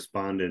 of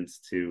respondents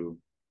to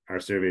our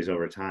surveys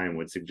over time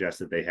would suggest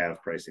that they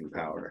have pricing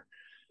power.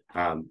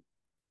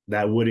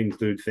 That would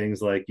include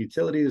things like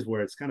utilities,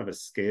 where it's kind of a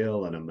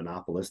scale and a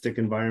monopolistic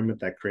environment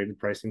that created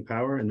pricing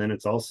power. And then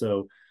it's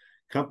also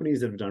companies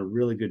that have done a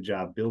really good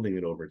job building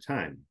it over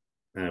time.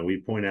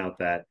 We point out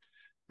that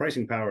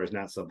pricing power is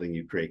not something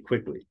you create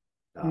quickly.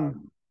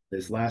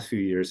 This last few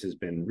years has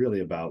been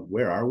really about,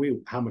 where are we?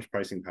 How much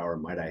pricing power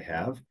might I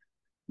have?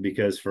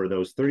 Because for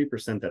those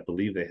 30% that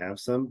believe they have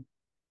some,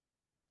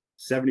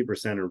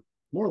 70% are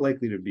more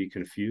likely to be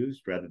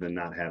confused rather than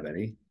not have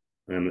any.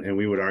 And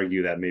we would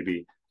argue that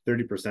maybe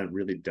 30%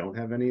 really don't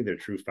have any. They're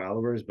true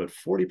followers, but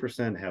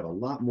 40% have a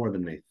lot more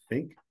than they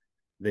think.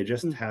 They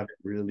just haven't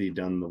really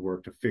done the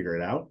work to figure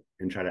it out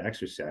and try to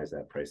exercise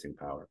that pricing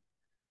power.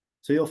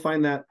 So you'll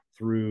find that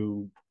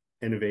through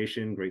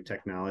innovation, great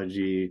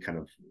technology, kind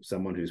of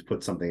someone who's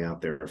put something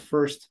out there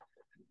first.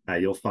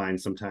 You'll find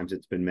sometimes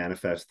it's been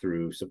manifest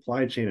through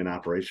supply chain and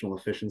operational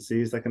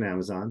efficiencies, like an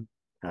Amazon,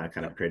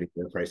 kind of creating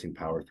their pricing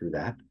power through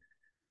that.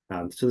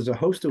 So there's a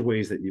host of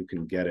ways that you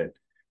can get it.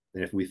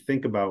 And if we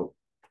think about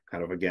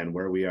kind of, again,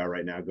 where we are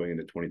right now going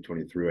into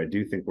 2023, I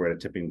do think we're at a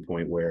tipping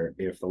point where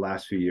if the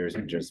last few years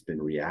have just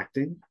been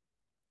reacting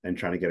and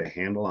trying to get a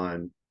handle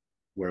on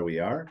where we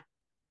are,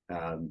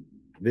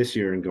 this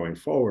year and going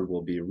forward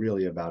will be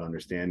really about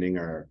understanding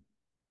our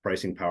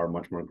pricing power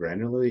much more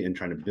granularly and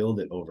trying to build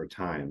it over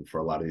time for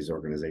a lot of these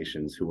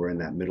organizations who are in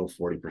that middle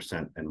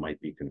 40% and might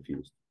be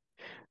confused.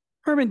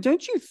 Herman,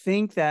 don't you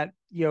think that,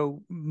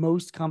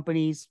 most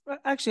companies,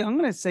 actually, I'm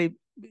going to say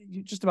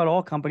just about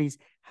all companies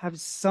have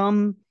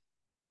some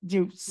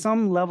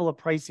level of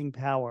pricing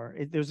power?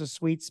 There's a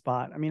sweet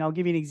spot. I mean, I'll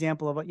give you an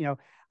example of,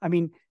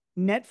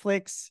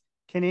 Netflix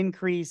can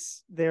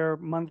increase their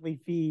monthly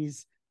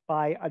fees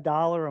by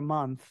 $1 a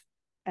month,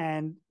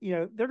 and,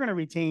 they're going to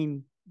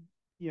retain,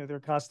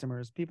 their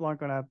customers. People aren't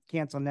going to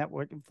cancel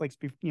Netflix,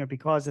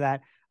 because of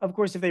that. Of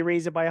course, if they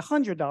raise it by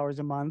 $100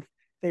 a month,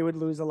 they would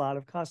lose a lot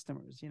of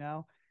customers,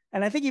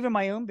 And I think even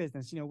my own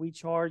business, we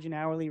charge an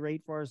hourly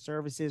rate for our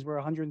services.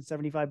 We're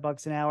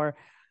 $175 an hour.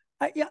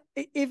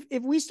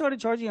 If we started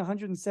charging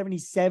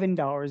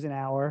 $177 an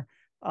hour,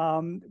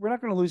 we're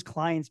not going to lose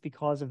clients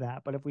because of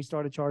that. But if we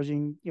started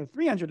charging,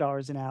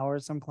 $300 an hour,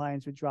 some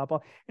clients would drop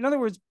off. In other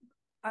words,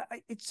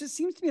 it just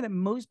seems to me that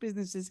most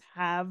businesses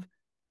have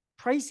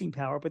pricing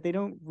power, but they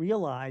don't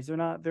realize they're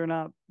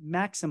not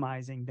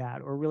maximizing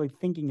that or really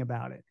thinking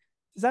about it.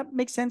 Does that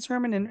make sense,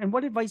 Herman? And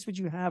what advice would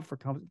you have for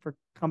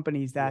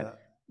companies that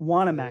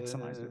want to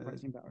maximize their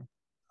pricing power?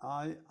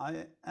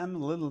 I am a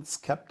little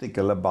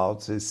skeptical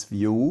about this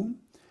view.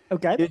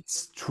 Okay.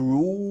 It's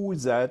true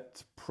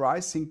that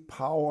pricing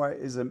power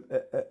is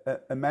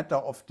a matter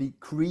of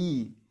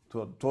degree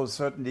to a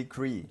certain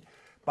degree,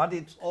 but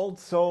it's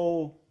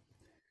also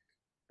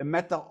a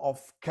matter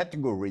of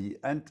category.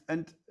 And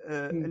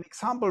an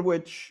example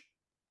which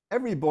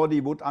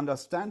everybody would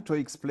understand to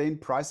explain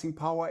pricing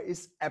power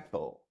is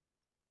Apple.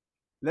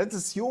 Let's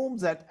assume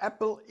that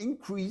Apple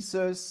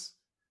increases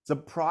the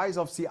price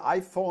of the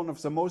iPhone,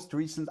 of the most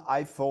recent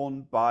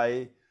iPhone,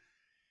 by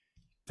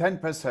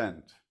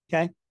 10%.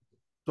 Okay.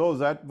 So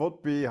that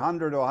would be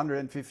 $100 or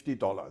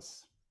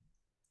 $150.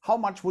 How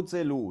much would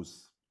they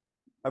lose?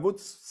 I would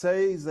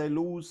say they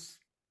lose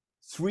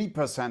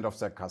 3% of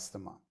their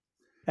customer.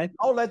 Okay.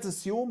 Now let's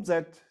assume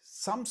that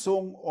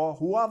Samsung or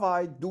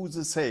Huawei do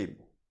the same.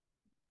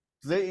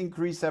 They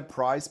increase their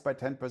price by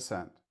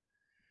 10%.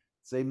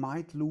 They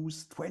might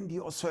lose 20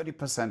 or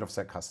 30% of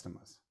their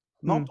customers.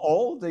 Not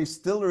all, they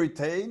still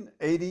retain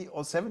 80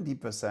 or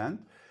 70%.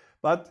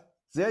 But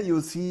there you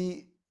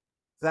see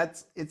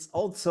that it's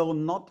also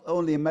not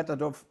only a matter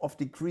of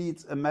degree,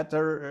 it's a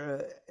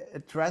matter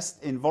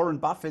addressed in Warren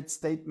Buffett's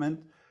statement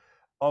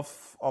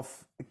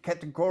of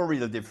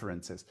categorical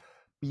differences.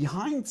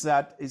 Behind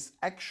that is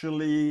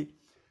actually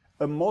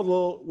a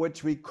model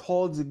which we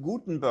call the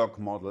Gutenberg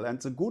model.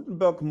 And the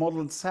Gutenberg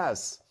model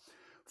says,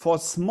 for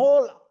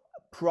small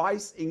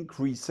price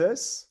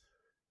increases,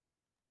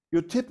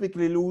 you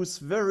typically lose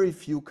very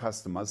few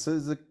customers. So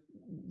the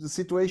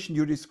situation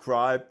you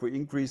describe, we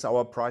increase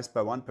our price by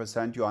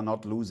 1%, you are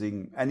not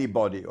losing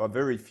anybody or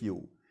very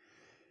few.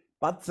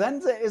 But then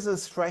there is a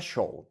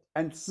threshold,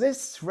 and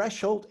this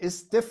threshold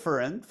is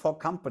different for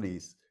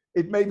companies.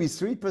 It may be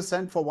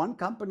 3% for one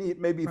company, it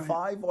may be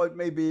 5, or it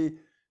may be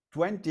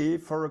 20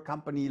 for a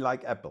company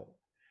like Apple.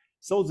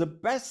 So the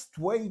best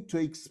way to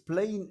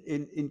explain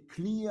in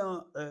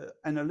clear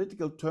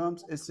analytical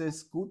terms is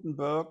this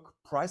Gutenberg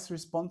price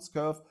response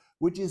curve,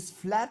 which is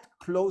flat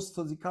close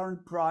to the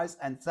current price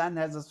and then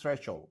has a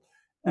threshold.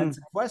 And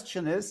the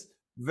question is,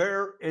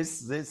 where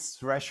is this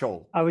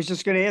threshold? I was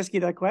just going to ask you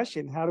that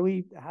question. How do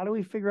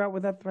we figure out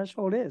what that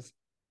threshold is?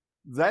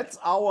 That's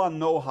our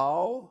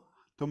know-how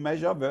to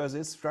measure where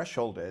this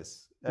threshold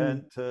is.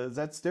 And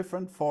that's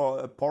different for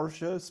a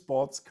Porsche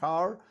sports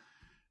car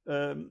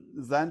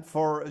than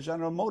for a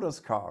General Motors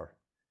car.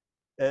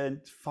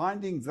 And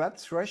finding that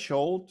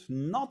threshold,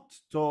 not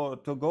to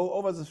go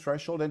over the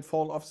threshold and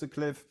fall off the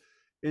cliff,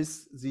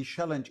 is the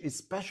challenge,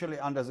 especially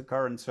under the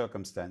current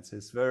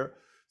circumstances, where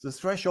the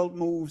threshold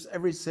moves,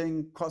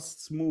 everything,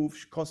 costs move,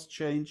 costs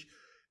change,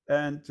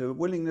 and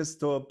willingness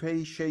to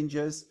pay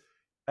changes.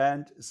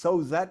 And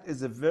so that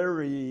is a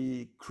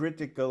very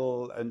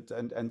critical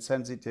and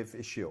sensitive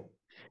issue.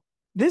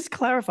 This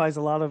clarifies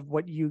a lot of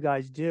what you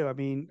guys do. I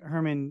mean,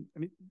 Herman,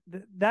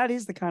 that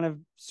is the kind of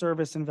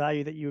service and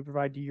value that you would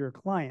provide to your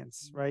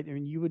clients, right? I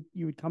mean, you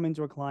would come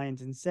into a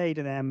client and say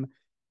to them,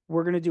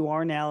 we're going to do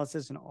our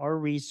analysis and our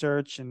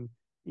research and,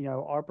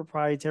 our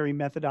proprietary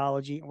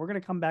methodology, and we're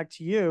going to come back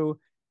to you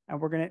and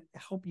we're going to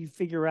help you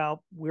figure out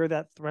where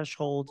that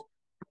threshold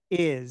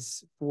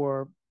is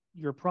for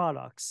your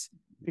products.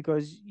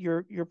 because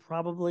you're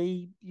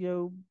probably,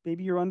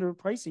 maybe you're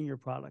underpricing your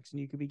products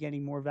and you could be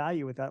getting more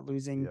value without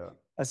losing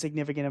a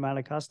significant amount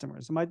of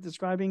customers. Am I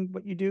describing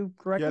what you do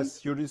correctly?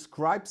 Yes, you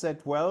describe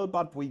that well,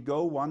 but we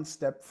go one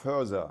step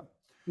further.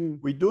 Mm.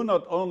 We do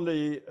not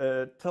only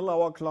tell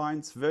our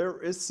clients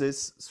where is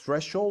this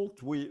threshold,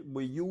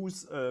 we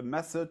use a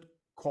method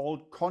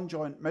called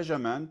conjoint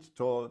measurement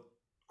to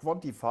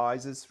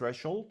quantify this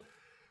threshold,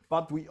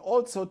 but we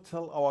also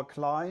tell our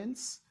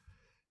clients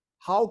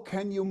how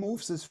can you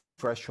move this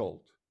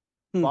threshold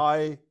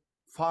by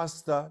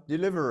faster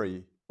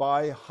delivery,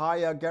 by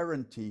higher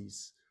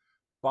guarantees,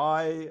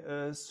 by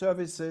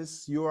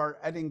services you are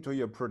adding to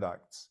your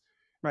products.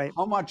 Right.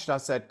 How much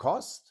does that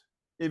cost?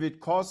 If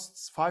it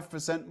costs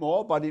 5%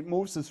 more, but it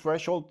moves the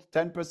threshold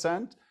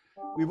 10%,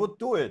 we would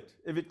do it.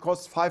 If it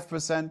costs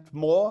 5%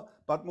 more,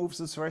 but moves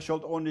the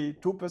threshold only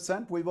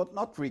 2%, we would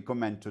not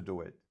recommend to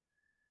do it.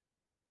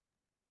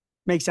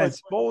 Makes sense.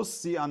 It's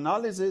both the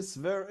analysis,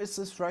 where is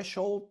the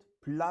threshold,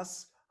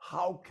 plus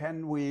how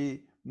can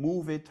we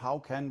move it, how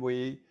can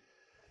we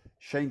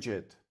change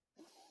it.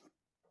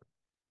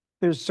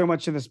 There's so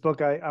much in this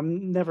book.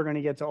 I'm never going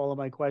to get to all of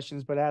my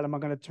questions, but Adam,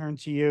 I'm going to turn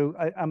to you.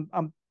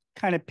 I'm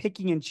kind of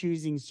picking and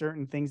choosing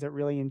certain things that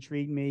really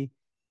intrigue me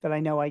that I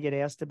know I get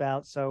asked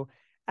about. So,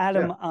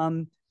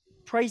 Adam,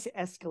 price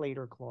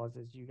escalator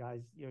clauses, you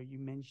guys, you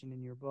mentioned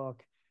in your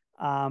book.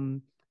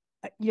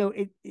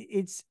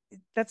 It's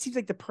that seems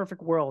like the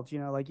perfect world.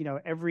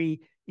 Every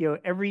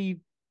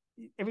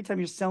time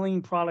you're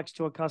selling products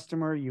to a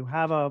customer, you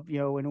have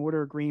an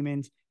order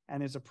agreement,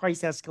 and there's a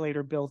price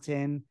escalator built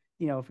in.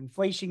 If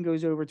inflation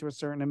goes over to a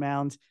certain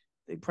amount,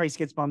 the price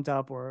gets bumped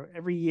up, or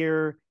every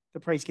year the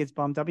price gets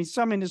bumped up. I mean,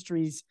 some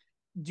industries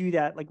do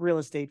that, like real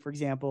estate, for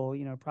example,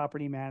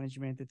 property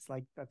management. It's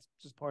like, that's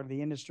just part of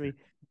the industry.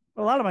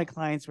 But a lot of my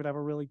clients would have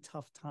a really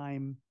tough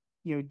time,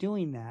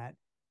 doing that.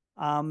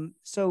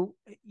 So,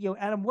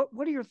 Adam,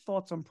 what are your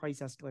thoughts on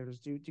price escalators?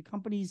 Do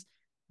companies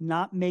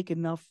not make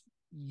enough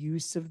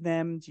use of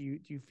them? Do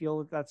you feel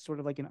that that's sort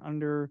of like an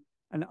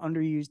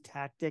underused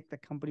tactic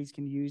that companies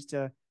can use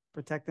to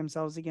protect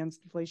themselves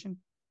against inflation?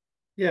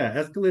 Yeah,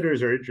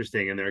 escalators are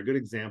interesting, and they're a good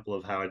example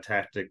of how a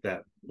tactic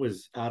that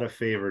was out of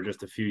favor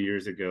just a few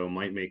years ago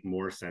might make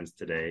more sense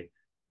today.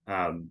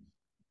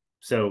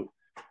 So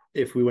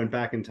if we went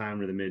back in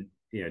time to the mid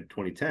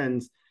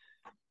 2010s,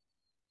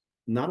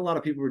 not a lot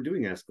of people were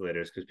doing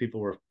escalators because people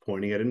were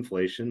pointing at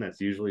inflation.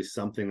 That's usually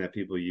something that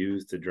people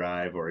use to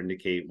drive or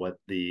indicate what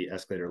the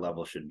escalator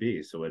level should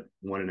be. So at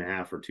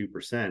 1.5% or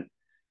 2%,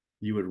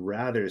 you would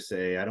rather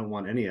say, I don't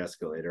want any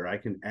escalator. I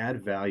can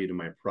add value to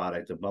my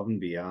product above and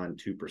beyond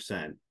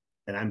 2%.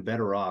 And I'm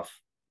better off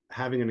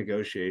having a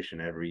negotiation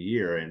every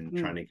year and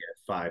trying to get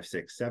 5,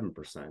 6,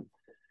 7%.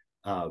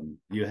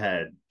 You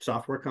had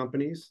software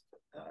companies.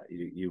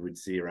 You would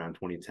see around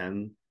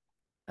 2010,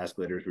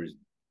 escalators were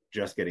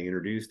just getting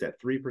introduced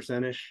at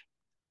 3%ish.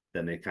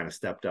 Then they kind of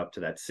stepped up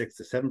to that 6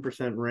 to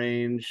 7%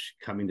 range.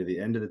 Coming to the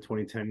end of the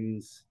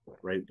 2010s,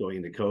 right, going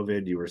into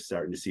COVID, you were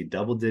starting to see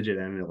double-digit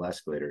annual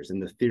escalators. And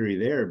the theory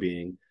there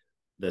being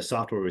the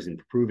software was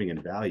improving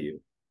in value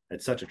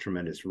at such a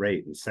tremendous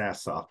rate in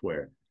SaaS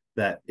software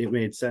that it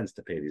made sense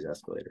to pay these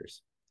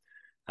escalators.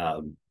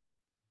 A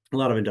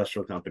lot of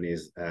industrial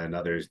companies and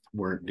others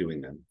weren't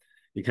doing them.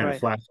 You kind of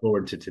flash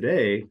forward to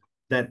today,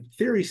 that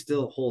theory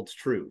still holds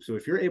true. So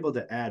if you're able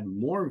to add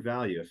more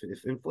value,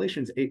 if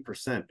inflation's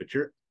 8%, but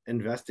you're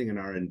investing in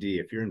R&D,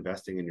 if you're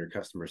investing in your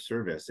customer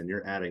service and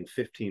you're adding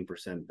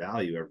 15%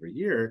 value every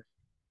year,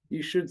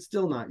 you should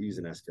still not use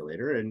an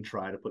escalator and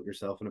try to put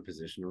yourself in a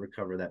position to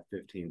recover that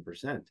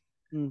 15%.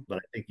 But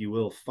I think you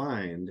will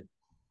find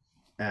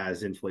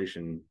as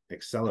inflation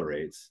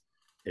accelerates,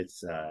 it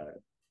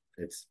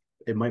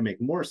might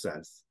make more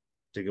sense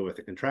to go with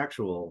a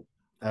contractual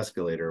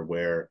escalator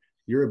where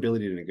your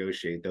ability to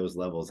negotiate those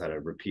levels at a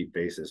repeat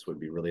basis would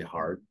be really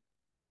hard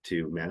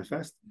to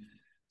manifest.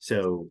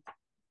 So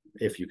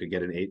if you could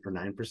get an 8 or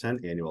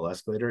 9% annual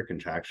escalator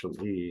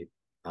contractually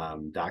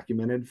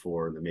documented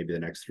for maybe the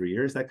next 3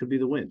 years, that could be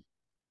the win.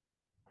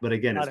 But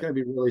again, it's going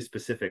to be really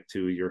specific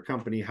to your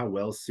company, how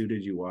well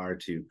suited you are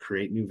to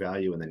create new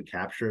value and then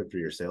capture it through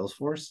your sales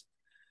force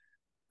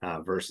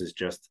versus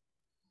just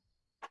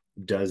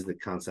does the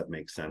concept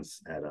make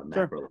sense at a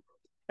macro level.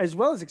 As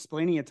well as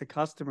explaining it to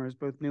customers,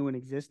 both new and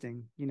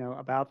existing,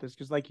 about this.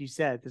 Because like you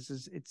said,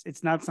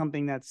 it's not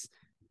something that's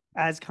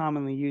as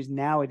commonly used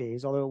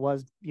nowadays, although it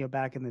was,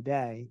 back in the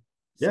day.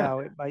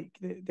 So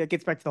that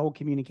gets back to the whole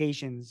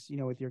communications,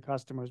 with your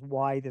customers,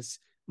 why this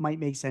might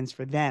make sense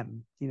for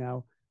them,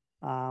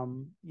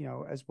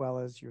 as well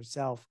as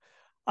yourself.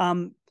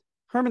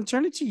 Hermann,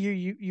 turn it to you.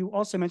 You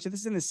also mentioned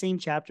this is in the same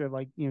chapter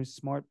of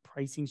smart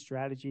pricing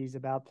strategies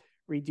about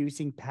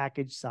reducing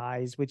package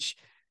size, which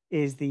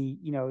is the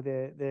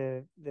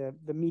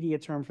media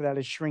term for that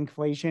is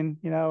shrinkflation,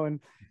 and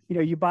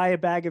you buy a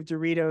bag of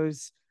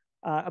Doritos.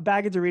 A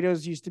bag of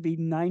Doritos used to be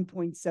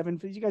 9.7.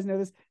 Did you guys know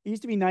this? It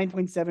used to be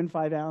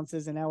 9.75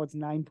 ounces, and now it's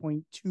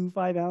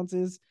 9.25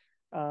 ounces.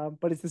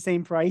 But it's the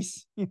same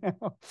price.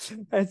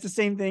 It's the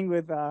same thing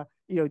with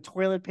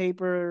toilet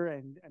paper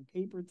and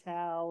paper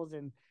towels,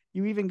 and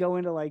you even go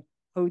into like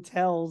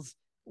hotels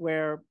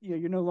where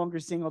you're no longer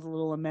seeing all the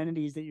little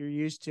amenities that you're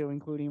used to,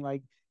 including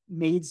like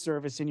maid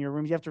service in your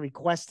rooms. You have to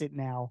request it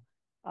now.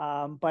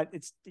 But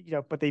it's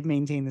but they've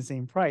maintained the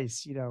same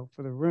price,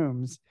 for the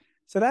rooms.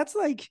 So that's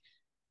like,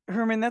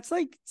 Herman, that's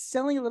like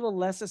selling a little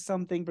less of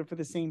something, but for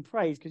the same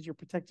price, because you're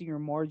protecting your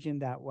margin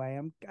that way.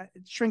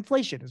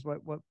 Shrinkflation is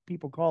what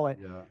people call it.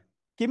 Yeah.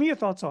 Give me your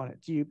thoughts on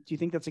it. Do you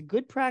think that's a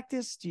good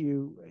practice?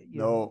 Do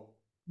No,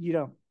 you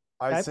don't?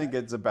 I Okay. think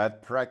it's a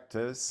bad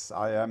practice.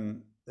 I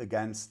am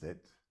against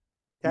it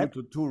due Okay.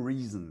 to two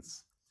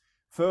reasons.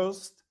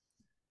 First,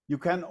 you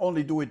can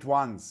only do it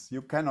once.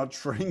 You cannot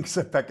shrink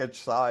the package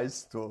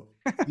size to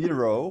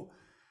zero.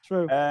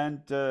 True.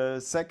 And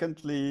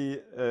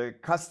secondly,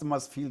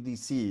 customers feel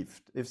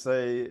deceived if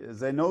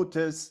they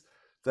notice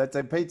that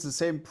they paid the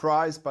same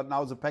price, but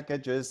now the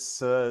package is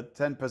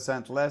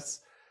 10%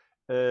 less.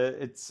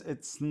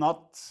 It's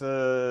not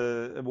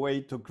a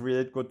way to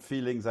create good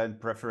feelings and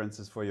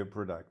preferences for your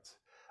product.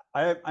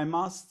 I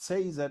must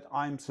say that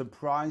I'm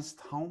surprised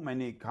how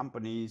many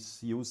companies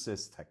use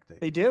this tactic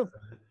They do.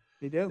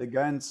 They do.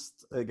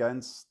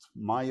 against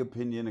my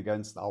opinion,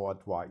 against our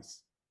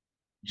advice.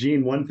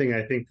 Gene, one thing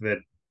I think that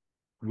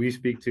we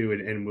speak to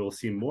and we'll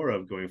see more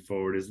of going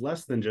forward is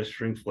less than just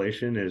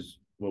shrinkflation, is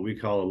what we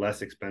call a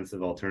less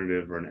expensive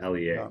alternative, or an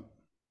LEA. Yeah.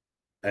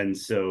 And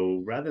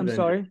so rather I'm than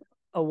sorry.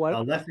 A what?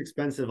 a less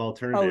expensive Oh,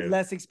 alternative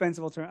less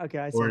expensive alternative. Okay,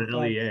 I or see. an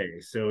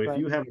LEA. So if Right.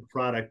 you have a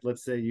product,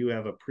 let's say you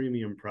have a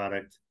premium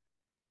product,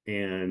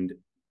 and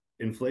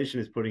inflation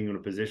is putting you in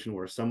a position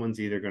where someone's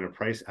either going to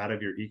price out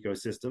of your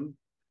ecosystem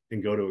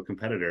and go to a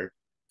competitor,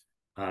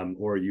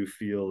 or you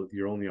feel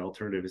your only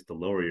alternative is to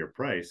lower your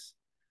price.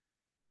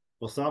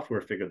 Well, software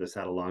figured this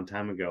out a long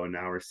time ago, and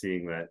now we're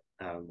seeing that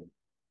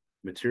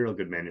material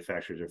good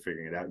manufacturers are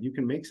figuring it out. You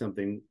can make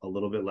something a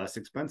little bit less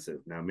expensive.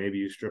 Now, maybe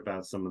you strip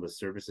out some of the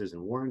services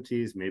and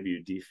warranties, maybe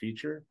you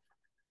defeature,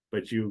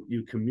 but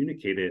you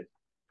communicate it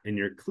and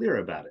you're clear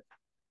about it,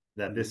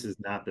 that this is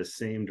not the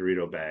same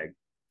Dorito bag.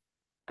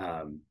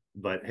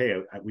 But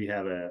hey, we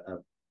have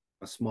a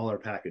smaller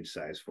package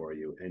size for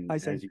you. And I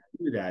see. as you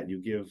do that, you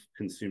give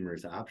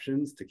consumers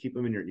options to keep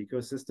them in your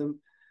ecosystem,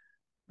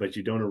 but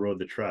you don't erode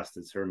the trust,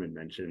 as Herman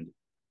mentioned,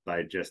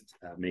 by just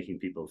making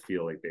people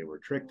feel like they were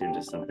tricked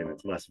into something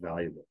that's less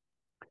valuable.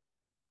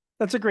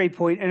 That's a great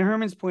point. And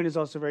Herman's point is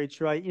also very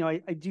true. I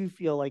do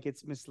feel like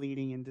it's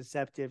misleading and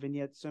deceptive, and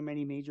yet so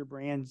many major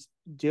brands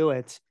do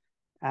it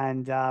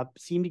and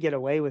seem to get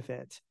away with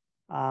it.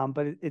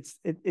 But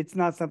it's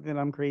not something that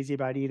I'm crazy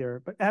about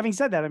either. But having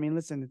said that, I mean,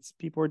 listen, it's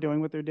people are doing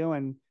what they're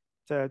doing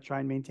to try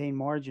and maintain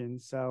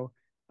margins. So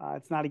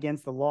it's not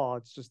against the law.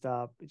 It's just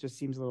it just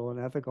seems a little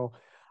unethical.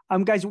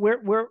 Guys,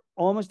 we're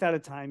almost out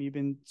of time. You've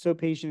been so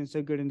patient and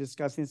so good in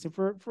discussing this. And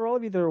for all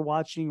of you that are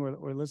watching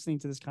or listening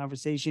to this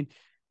conversation,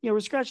 we're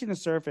scratching the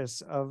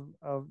surface of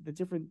the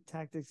different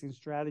tactics and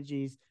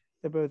strategies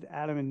that both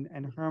Adam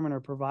and Herman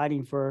are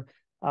providing for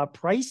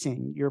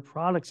pricing your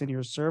products and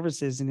your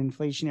services in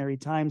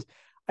inflationary times.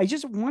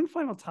 One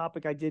final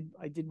topic I did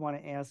want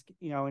to ask,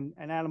 and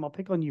Adam, I'll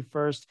pick on you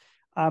first.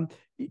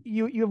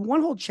 You have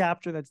one whole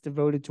chapter that's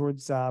devoted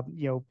towards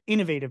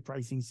innovative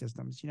pricing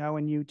systems,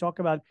 and you talk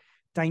about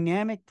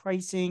dynamic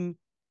pricing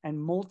and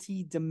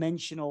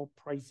multi-dimensional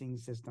pricing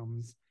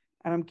systems.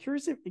 And I'm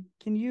curious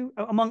can you,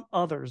 among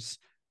others,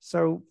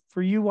 so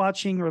for you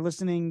watching or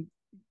listening,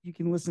 you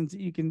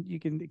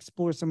can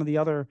explore some of the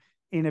other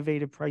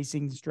innovative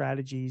pricing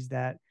strategies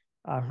that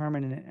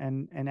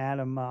Herman and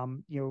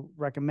Adam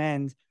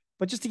recommend.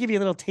 But just to give you a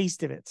little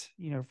taste of it,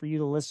 for you,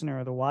 the listener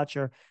or the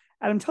watcher,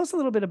 Adam, tell us a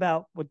little bit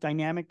about what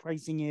dynamic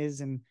pricing is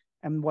and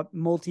what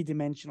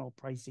multidimensional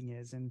pricing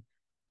is, and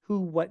who,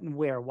 what, and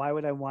where. Why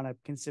would I want to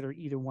consider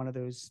either one of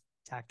those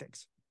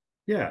tactics?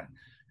 Yeah.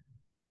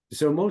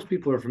 So most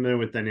people are familiar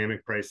with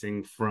dynamic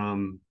pricing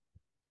from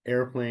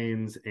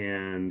airplanes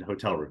and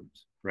hotel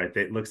rooms, right?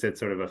 It looks at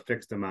sort of a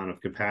fixed amount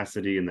of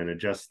capacity and then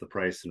adjusts the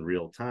price in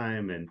real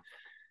time. And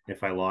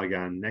if I log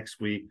on next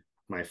week,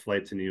 my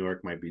flight to New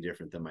York might be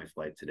different than my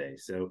flight today.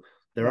 So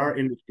there are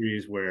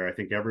industries where I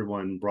think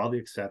everyone broadly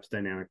accepts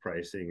dynamic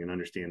pricing and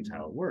understands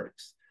how it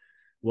works.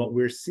 What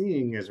we're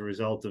seeing as a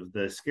result of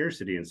the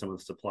scarcity and some of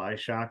the supply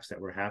shocks that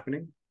were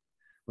happening,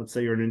 let's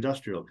say you're an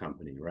industrial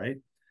company, right?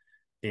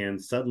 And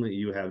suddenly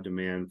you have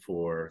demand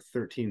for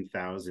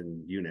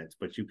 13,000 units,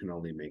 but you can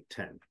only make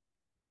 10.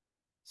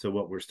 So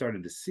what we're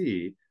starting to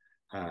see,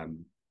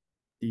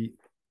 you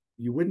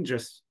wouldn't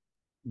just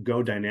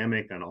go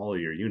dynamic on all of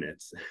your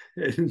units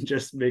and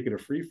just make it a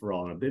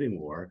free-for-all in a bidding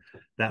war.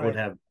 That would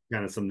have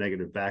kind of some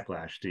negative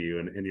backlash to you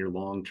and your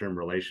long-term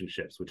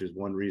relationships, which is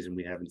one reason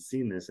we haven't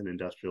seen this in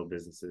industrial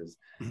businesses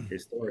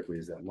historically,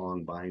 is that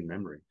long buying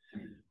memory.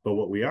 But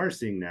what we are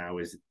seeing now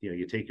is,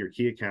 you take your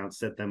key accounts,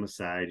 set them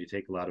aside, you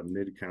take a lot of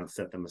mid accounts,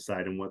 set them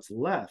aside, and what's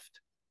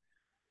left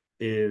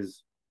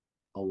is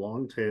a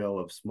long tail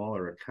of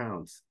smaller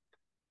accounts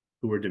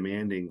who are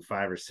demanding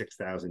 5,000 or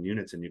 6,000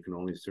 units, and you can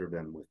only serve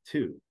them with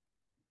 2.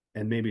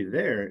 And maybe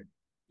there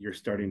you're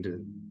starting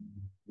to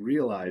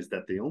realized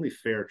that the only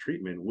fair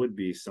treatment would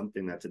be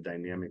something that's a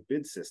dynamic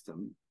bid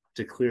system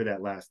to clear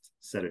that last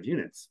set of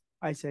units.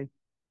 I see.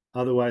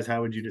 Otherwise,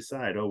 how would you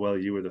decide? Oh, well,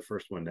 you were the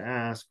first one to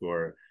ask,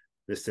 or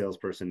this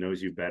salesperson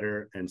knows you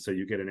better. And so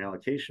you get an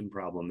allocation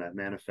problem that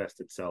manifests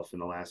itself in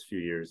the last few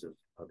years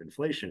of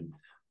inflation.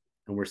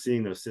 And we're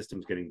seeing those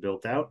systems getting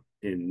built out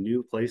in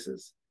new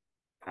places.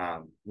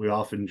 We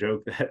often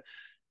joke that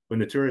when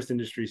the tourist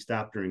industry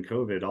stopped during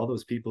COVID, all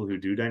those people who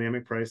do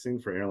dynamic pricing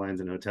for airlines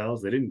and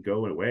hotels, they didn't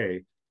go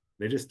away.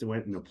 They just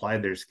went and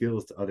applied their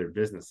skills to other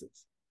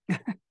businesses.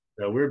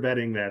 So we're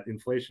betting that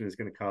inflation is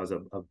going to cause a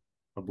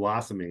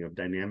blossoming of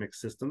dynamic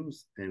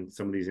systems and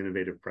some of these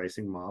innovative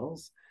pricing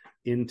models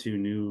into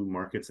new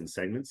markets and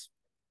segments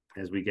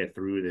as we get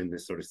through it, and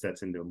this sort of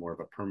sets into more of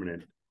a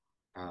permanent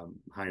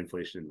high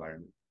inflation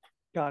environment.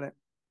 Got it.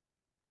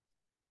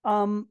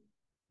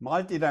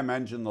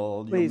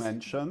 Multidimensional, you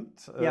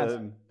mentioned. Yes.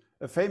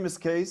 A famous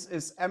case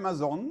is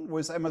Amazon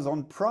with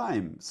Amazon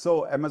Prime.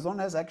 So Amazon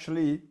has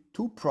actually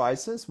two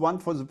prices, one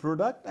for the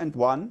product and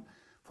one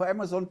for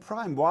Amazon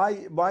Prime.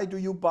 Why do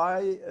you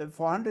buy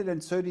for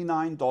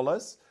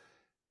 $139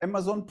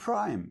 Amazon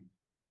Prime?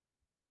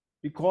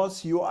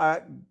 Because you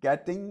are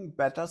getting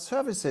better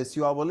services.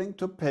 You are willing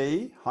to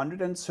pay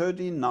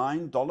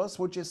 $139,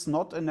 which is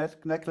not a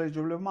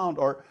negligible amount.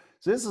 Or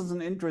this is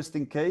an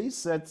interesting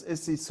case. That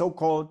is the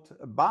so-called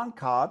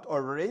Bahncard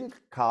or rail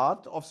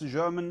card of the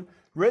German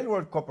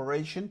Railroad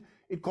Corporation.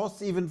 It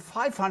costs even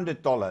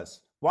 $500.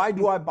 Why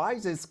do I buy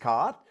this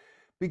card?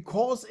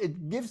 Because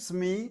it gives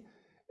me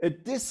a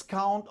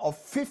discount of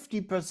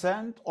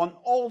 50% on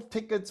all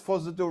tickets for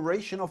the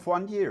duration of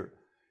 1 year.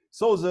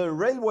 So the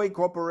Railway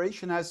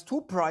Corporation has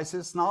two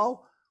prices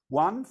now.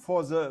 One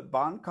for the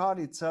Bahncard,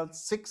 it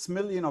sells 6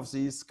 million of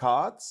these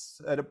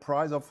cards at a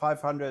price of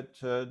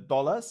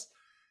 $500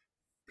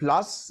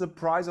 plus the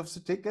price of the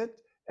ticket.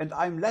 And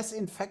I'm less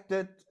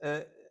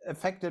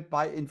affected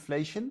by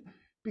inflation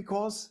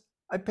because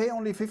I pay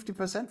only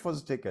 50% for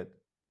the ticket.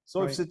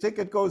 So if the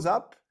ticket goes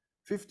up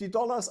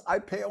 $50, I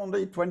pay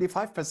only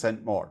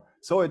 25% more.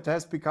 So it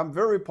has become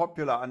very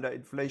popular under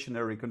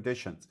inflationary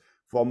conditions.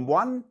 From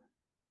one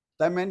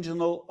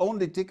dimensional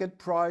only ticket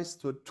price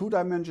to a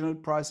two-dimensional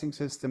pricing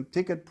system,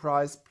 ticket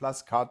price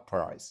plus card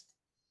price.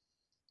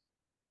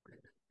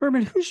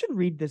 Hermann, who should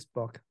read this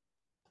book?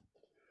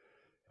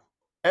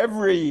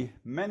 Every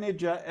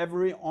manager,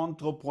 every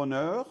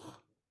entrepreneur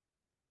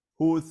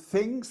who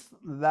thinks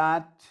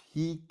that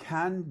he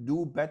can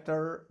do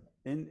better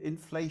in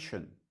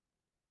inflation.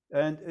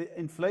 And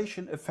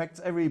inflation affects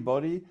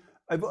everybody.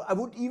 I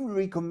would even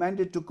recommend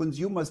it to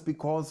consumers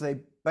because they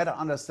better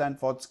understand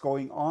what's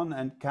going on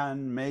and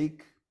can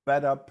make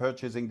better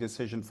purchasing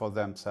decisions for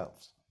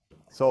themselves.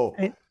 So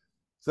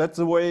that's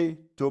the way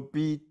to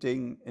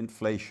beating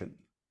inflation.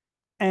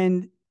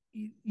 And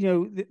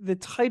the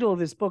title of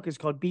this book is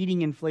called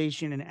Beating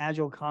Inflation: An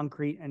Agile,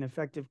 Concrete, and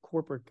Effective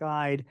Corporate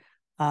Guide.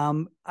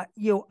 I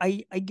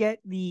get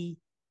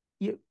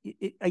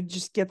I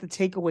just get the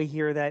takeaway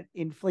here that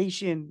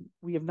inflation,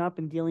 we have not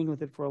been dealing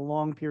with it for a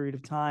long period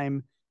of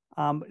time.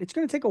 It's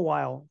going to take a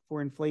while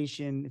for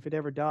inflation, if it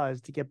ever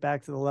does, to get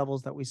back to the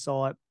levels that we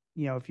saw it,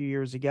 a few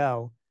years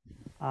ago.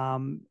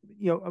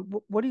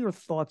 What are your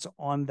thoughts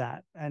on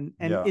that? And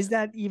is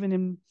that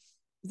even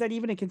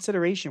a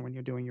consideration when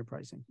you're doing your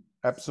pricing?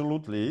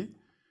 Absolutely.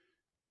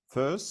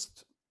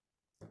 First,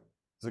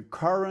 the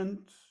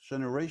current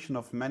generation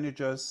of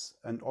managers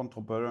and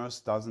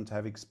entrepreneurs doesn't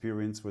have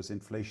experience with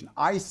inflation.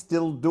 I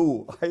still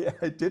do.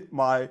 I did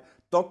my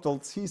doctoral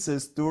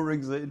thesis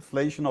during the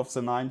inflation of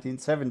the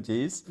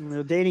 1970s.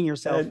 You're dating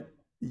yourself.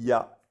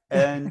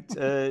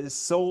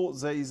 So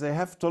they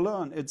have to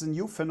learn. It's a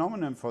new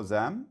phenomenon for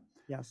them.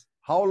 Yes.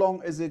 How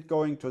long is it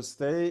going to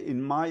stay?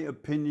 In my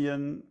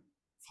opinion,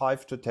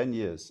 5 to 10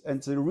 years.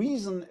 And the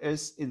reason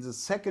is in the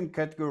second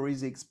category,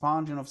 the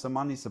expansion of the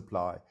money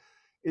supply.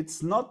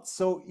 It's not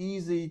so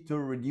easy to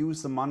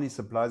reduce the money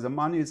supply. The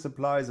money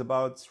supply is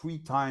about 3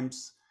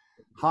 times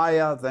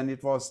higher than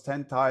it was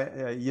 10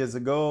 years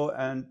ago,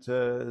 and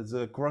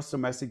the gross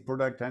domestic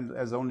product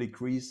has only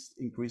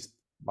increased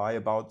by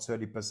about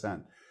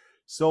 30%.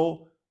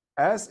 So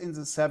as in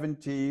the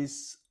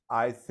 70s,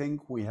 I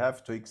think we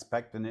have to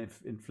expect an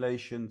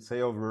inflation,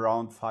 say, of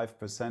around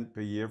 5%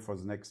 per year for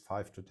the next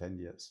 5 to 10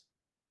 years.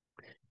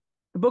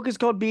 The book is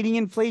called Beating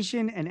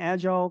Inflation: An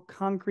Agile,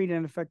 Concrete,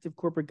 and Effective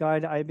Corporate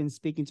Guide. I've been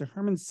speaking to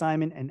Hermann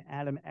Simon and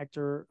Adam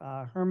Echter.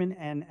 Hermann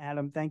and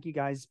Adam, thank you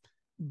guys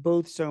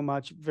both so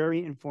much.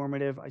 Very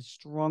informative. I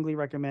strongly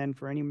recommend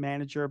for any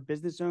manager,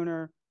 business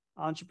owner,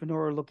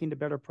 entrepreneur looking to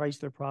better price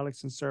their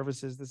products and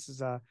services. This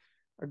is a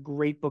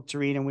great book to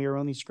read, and we are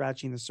only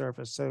scratching the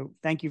surface. So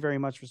thank you very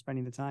much for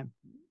spending the time.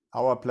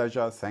 Our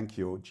pleasure. Thank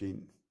you,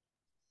 Gene.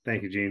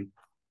 Thank you, Gene.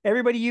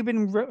 Everybody, you've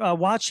been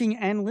watching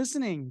and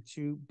listening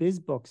to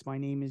BizBooks. My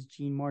name is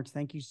Gene March.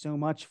 Thank you so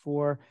much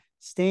for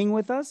staying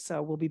with us.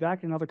 We'll be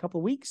back in another couple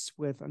of weeks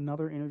with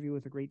another interview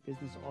with a great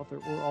business author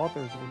or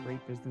authors of a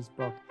great business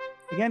book.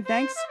 Again,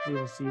 thanks. We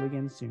will see you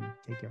again soon.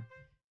 Take care.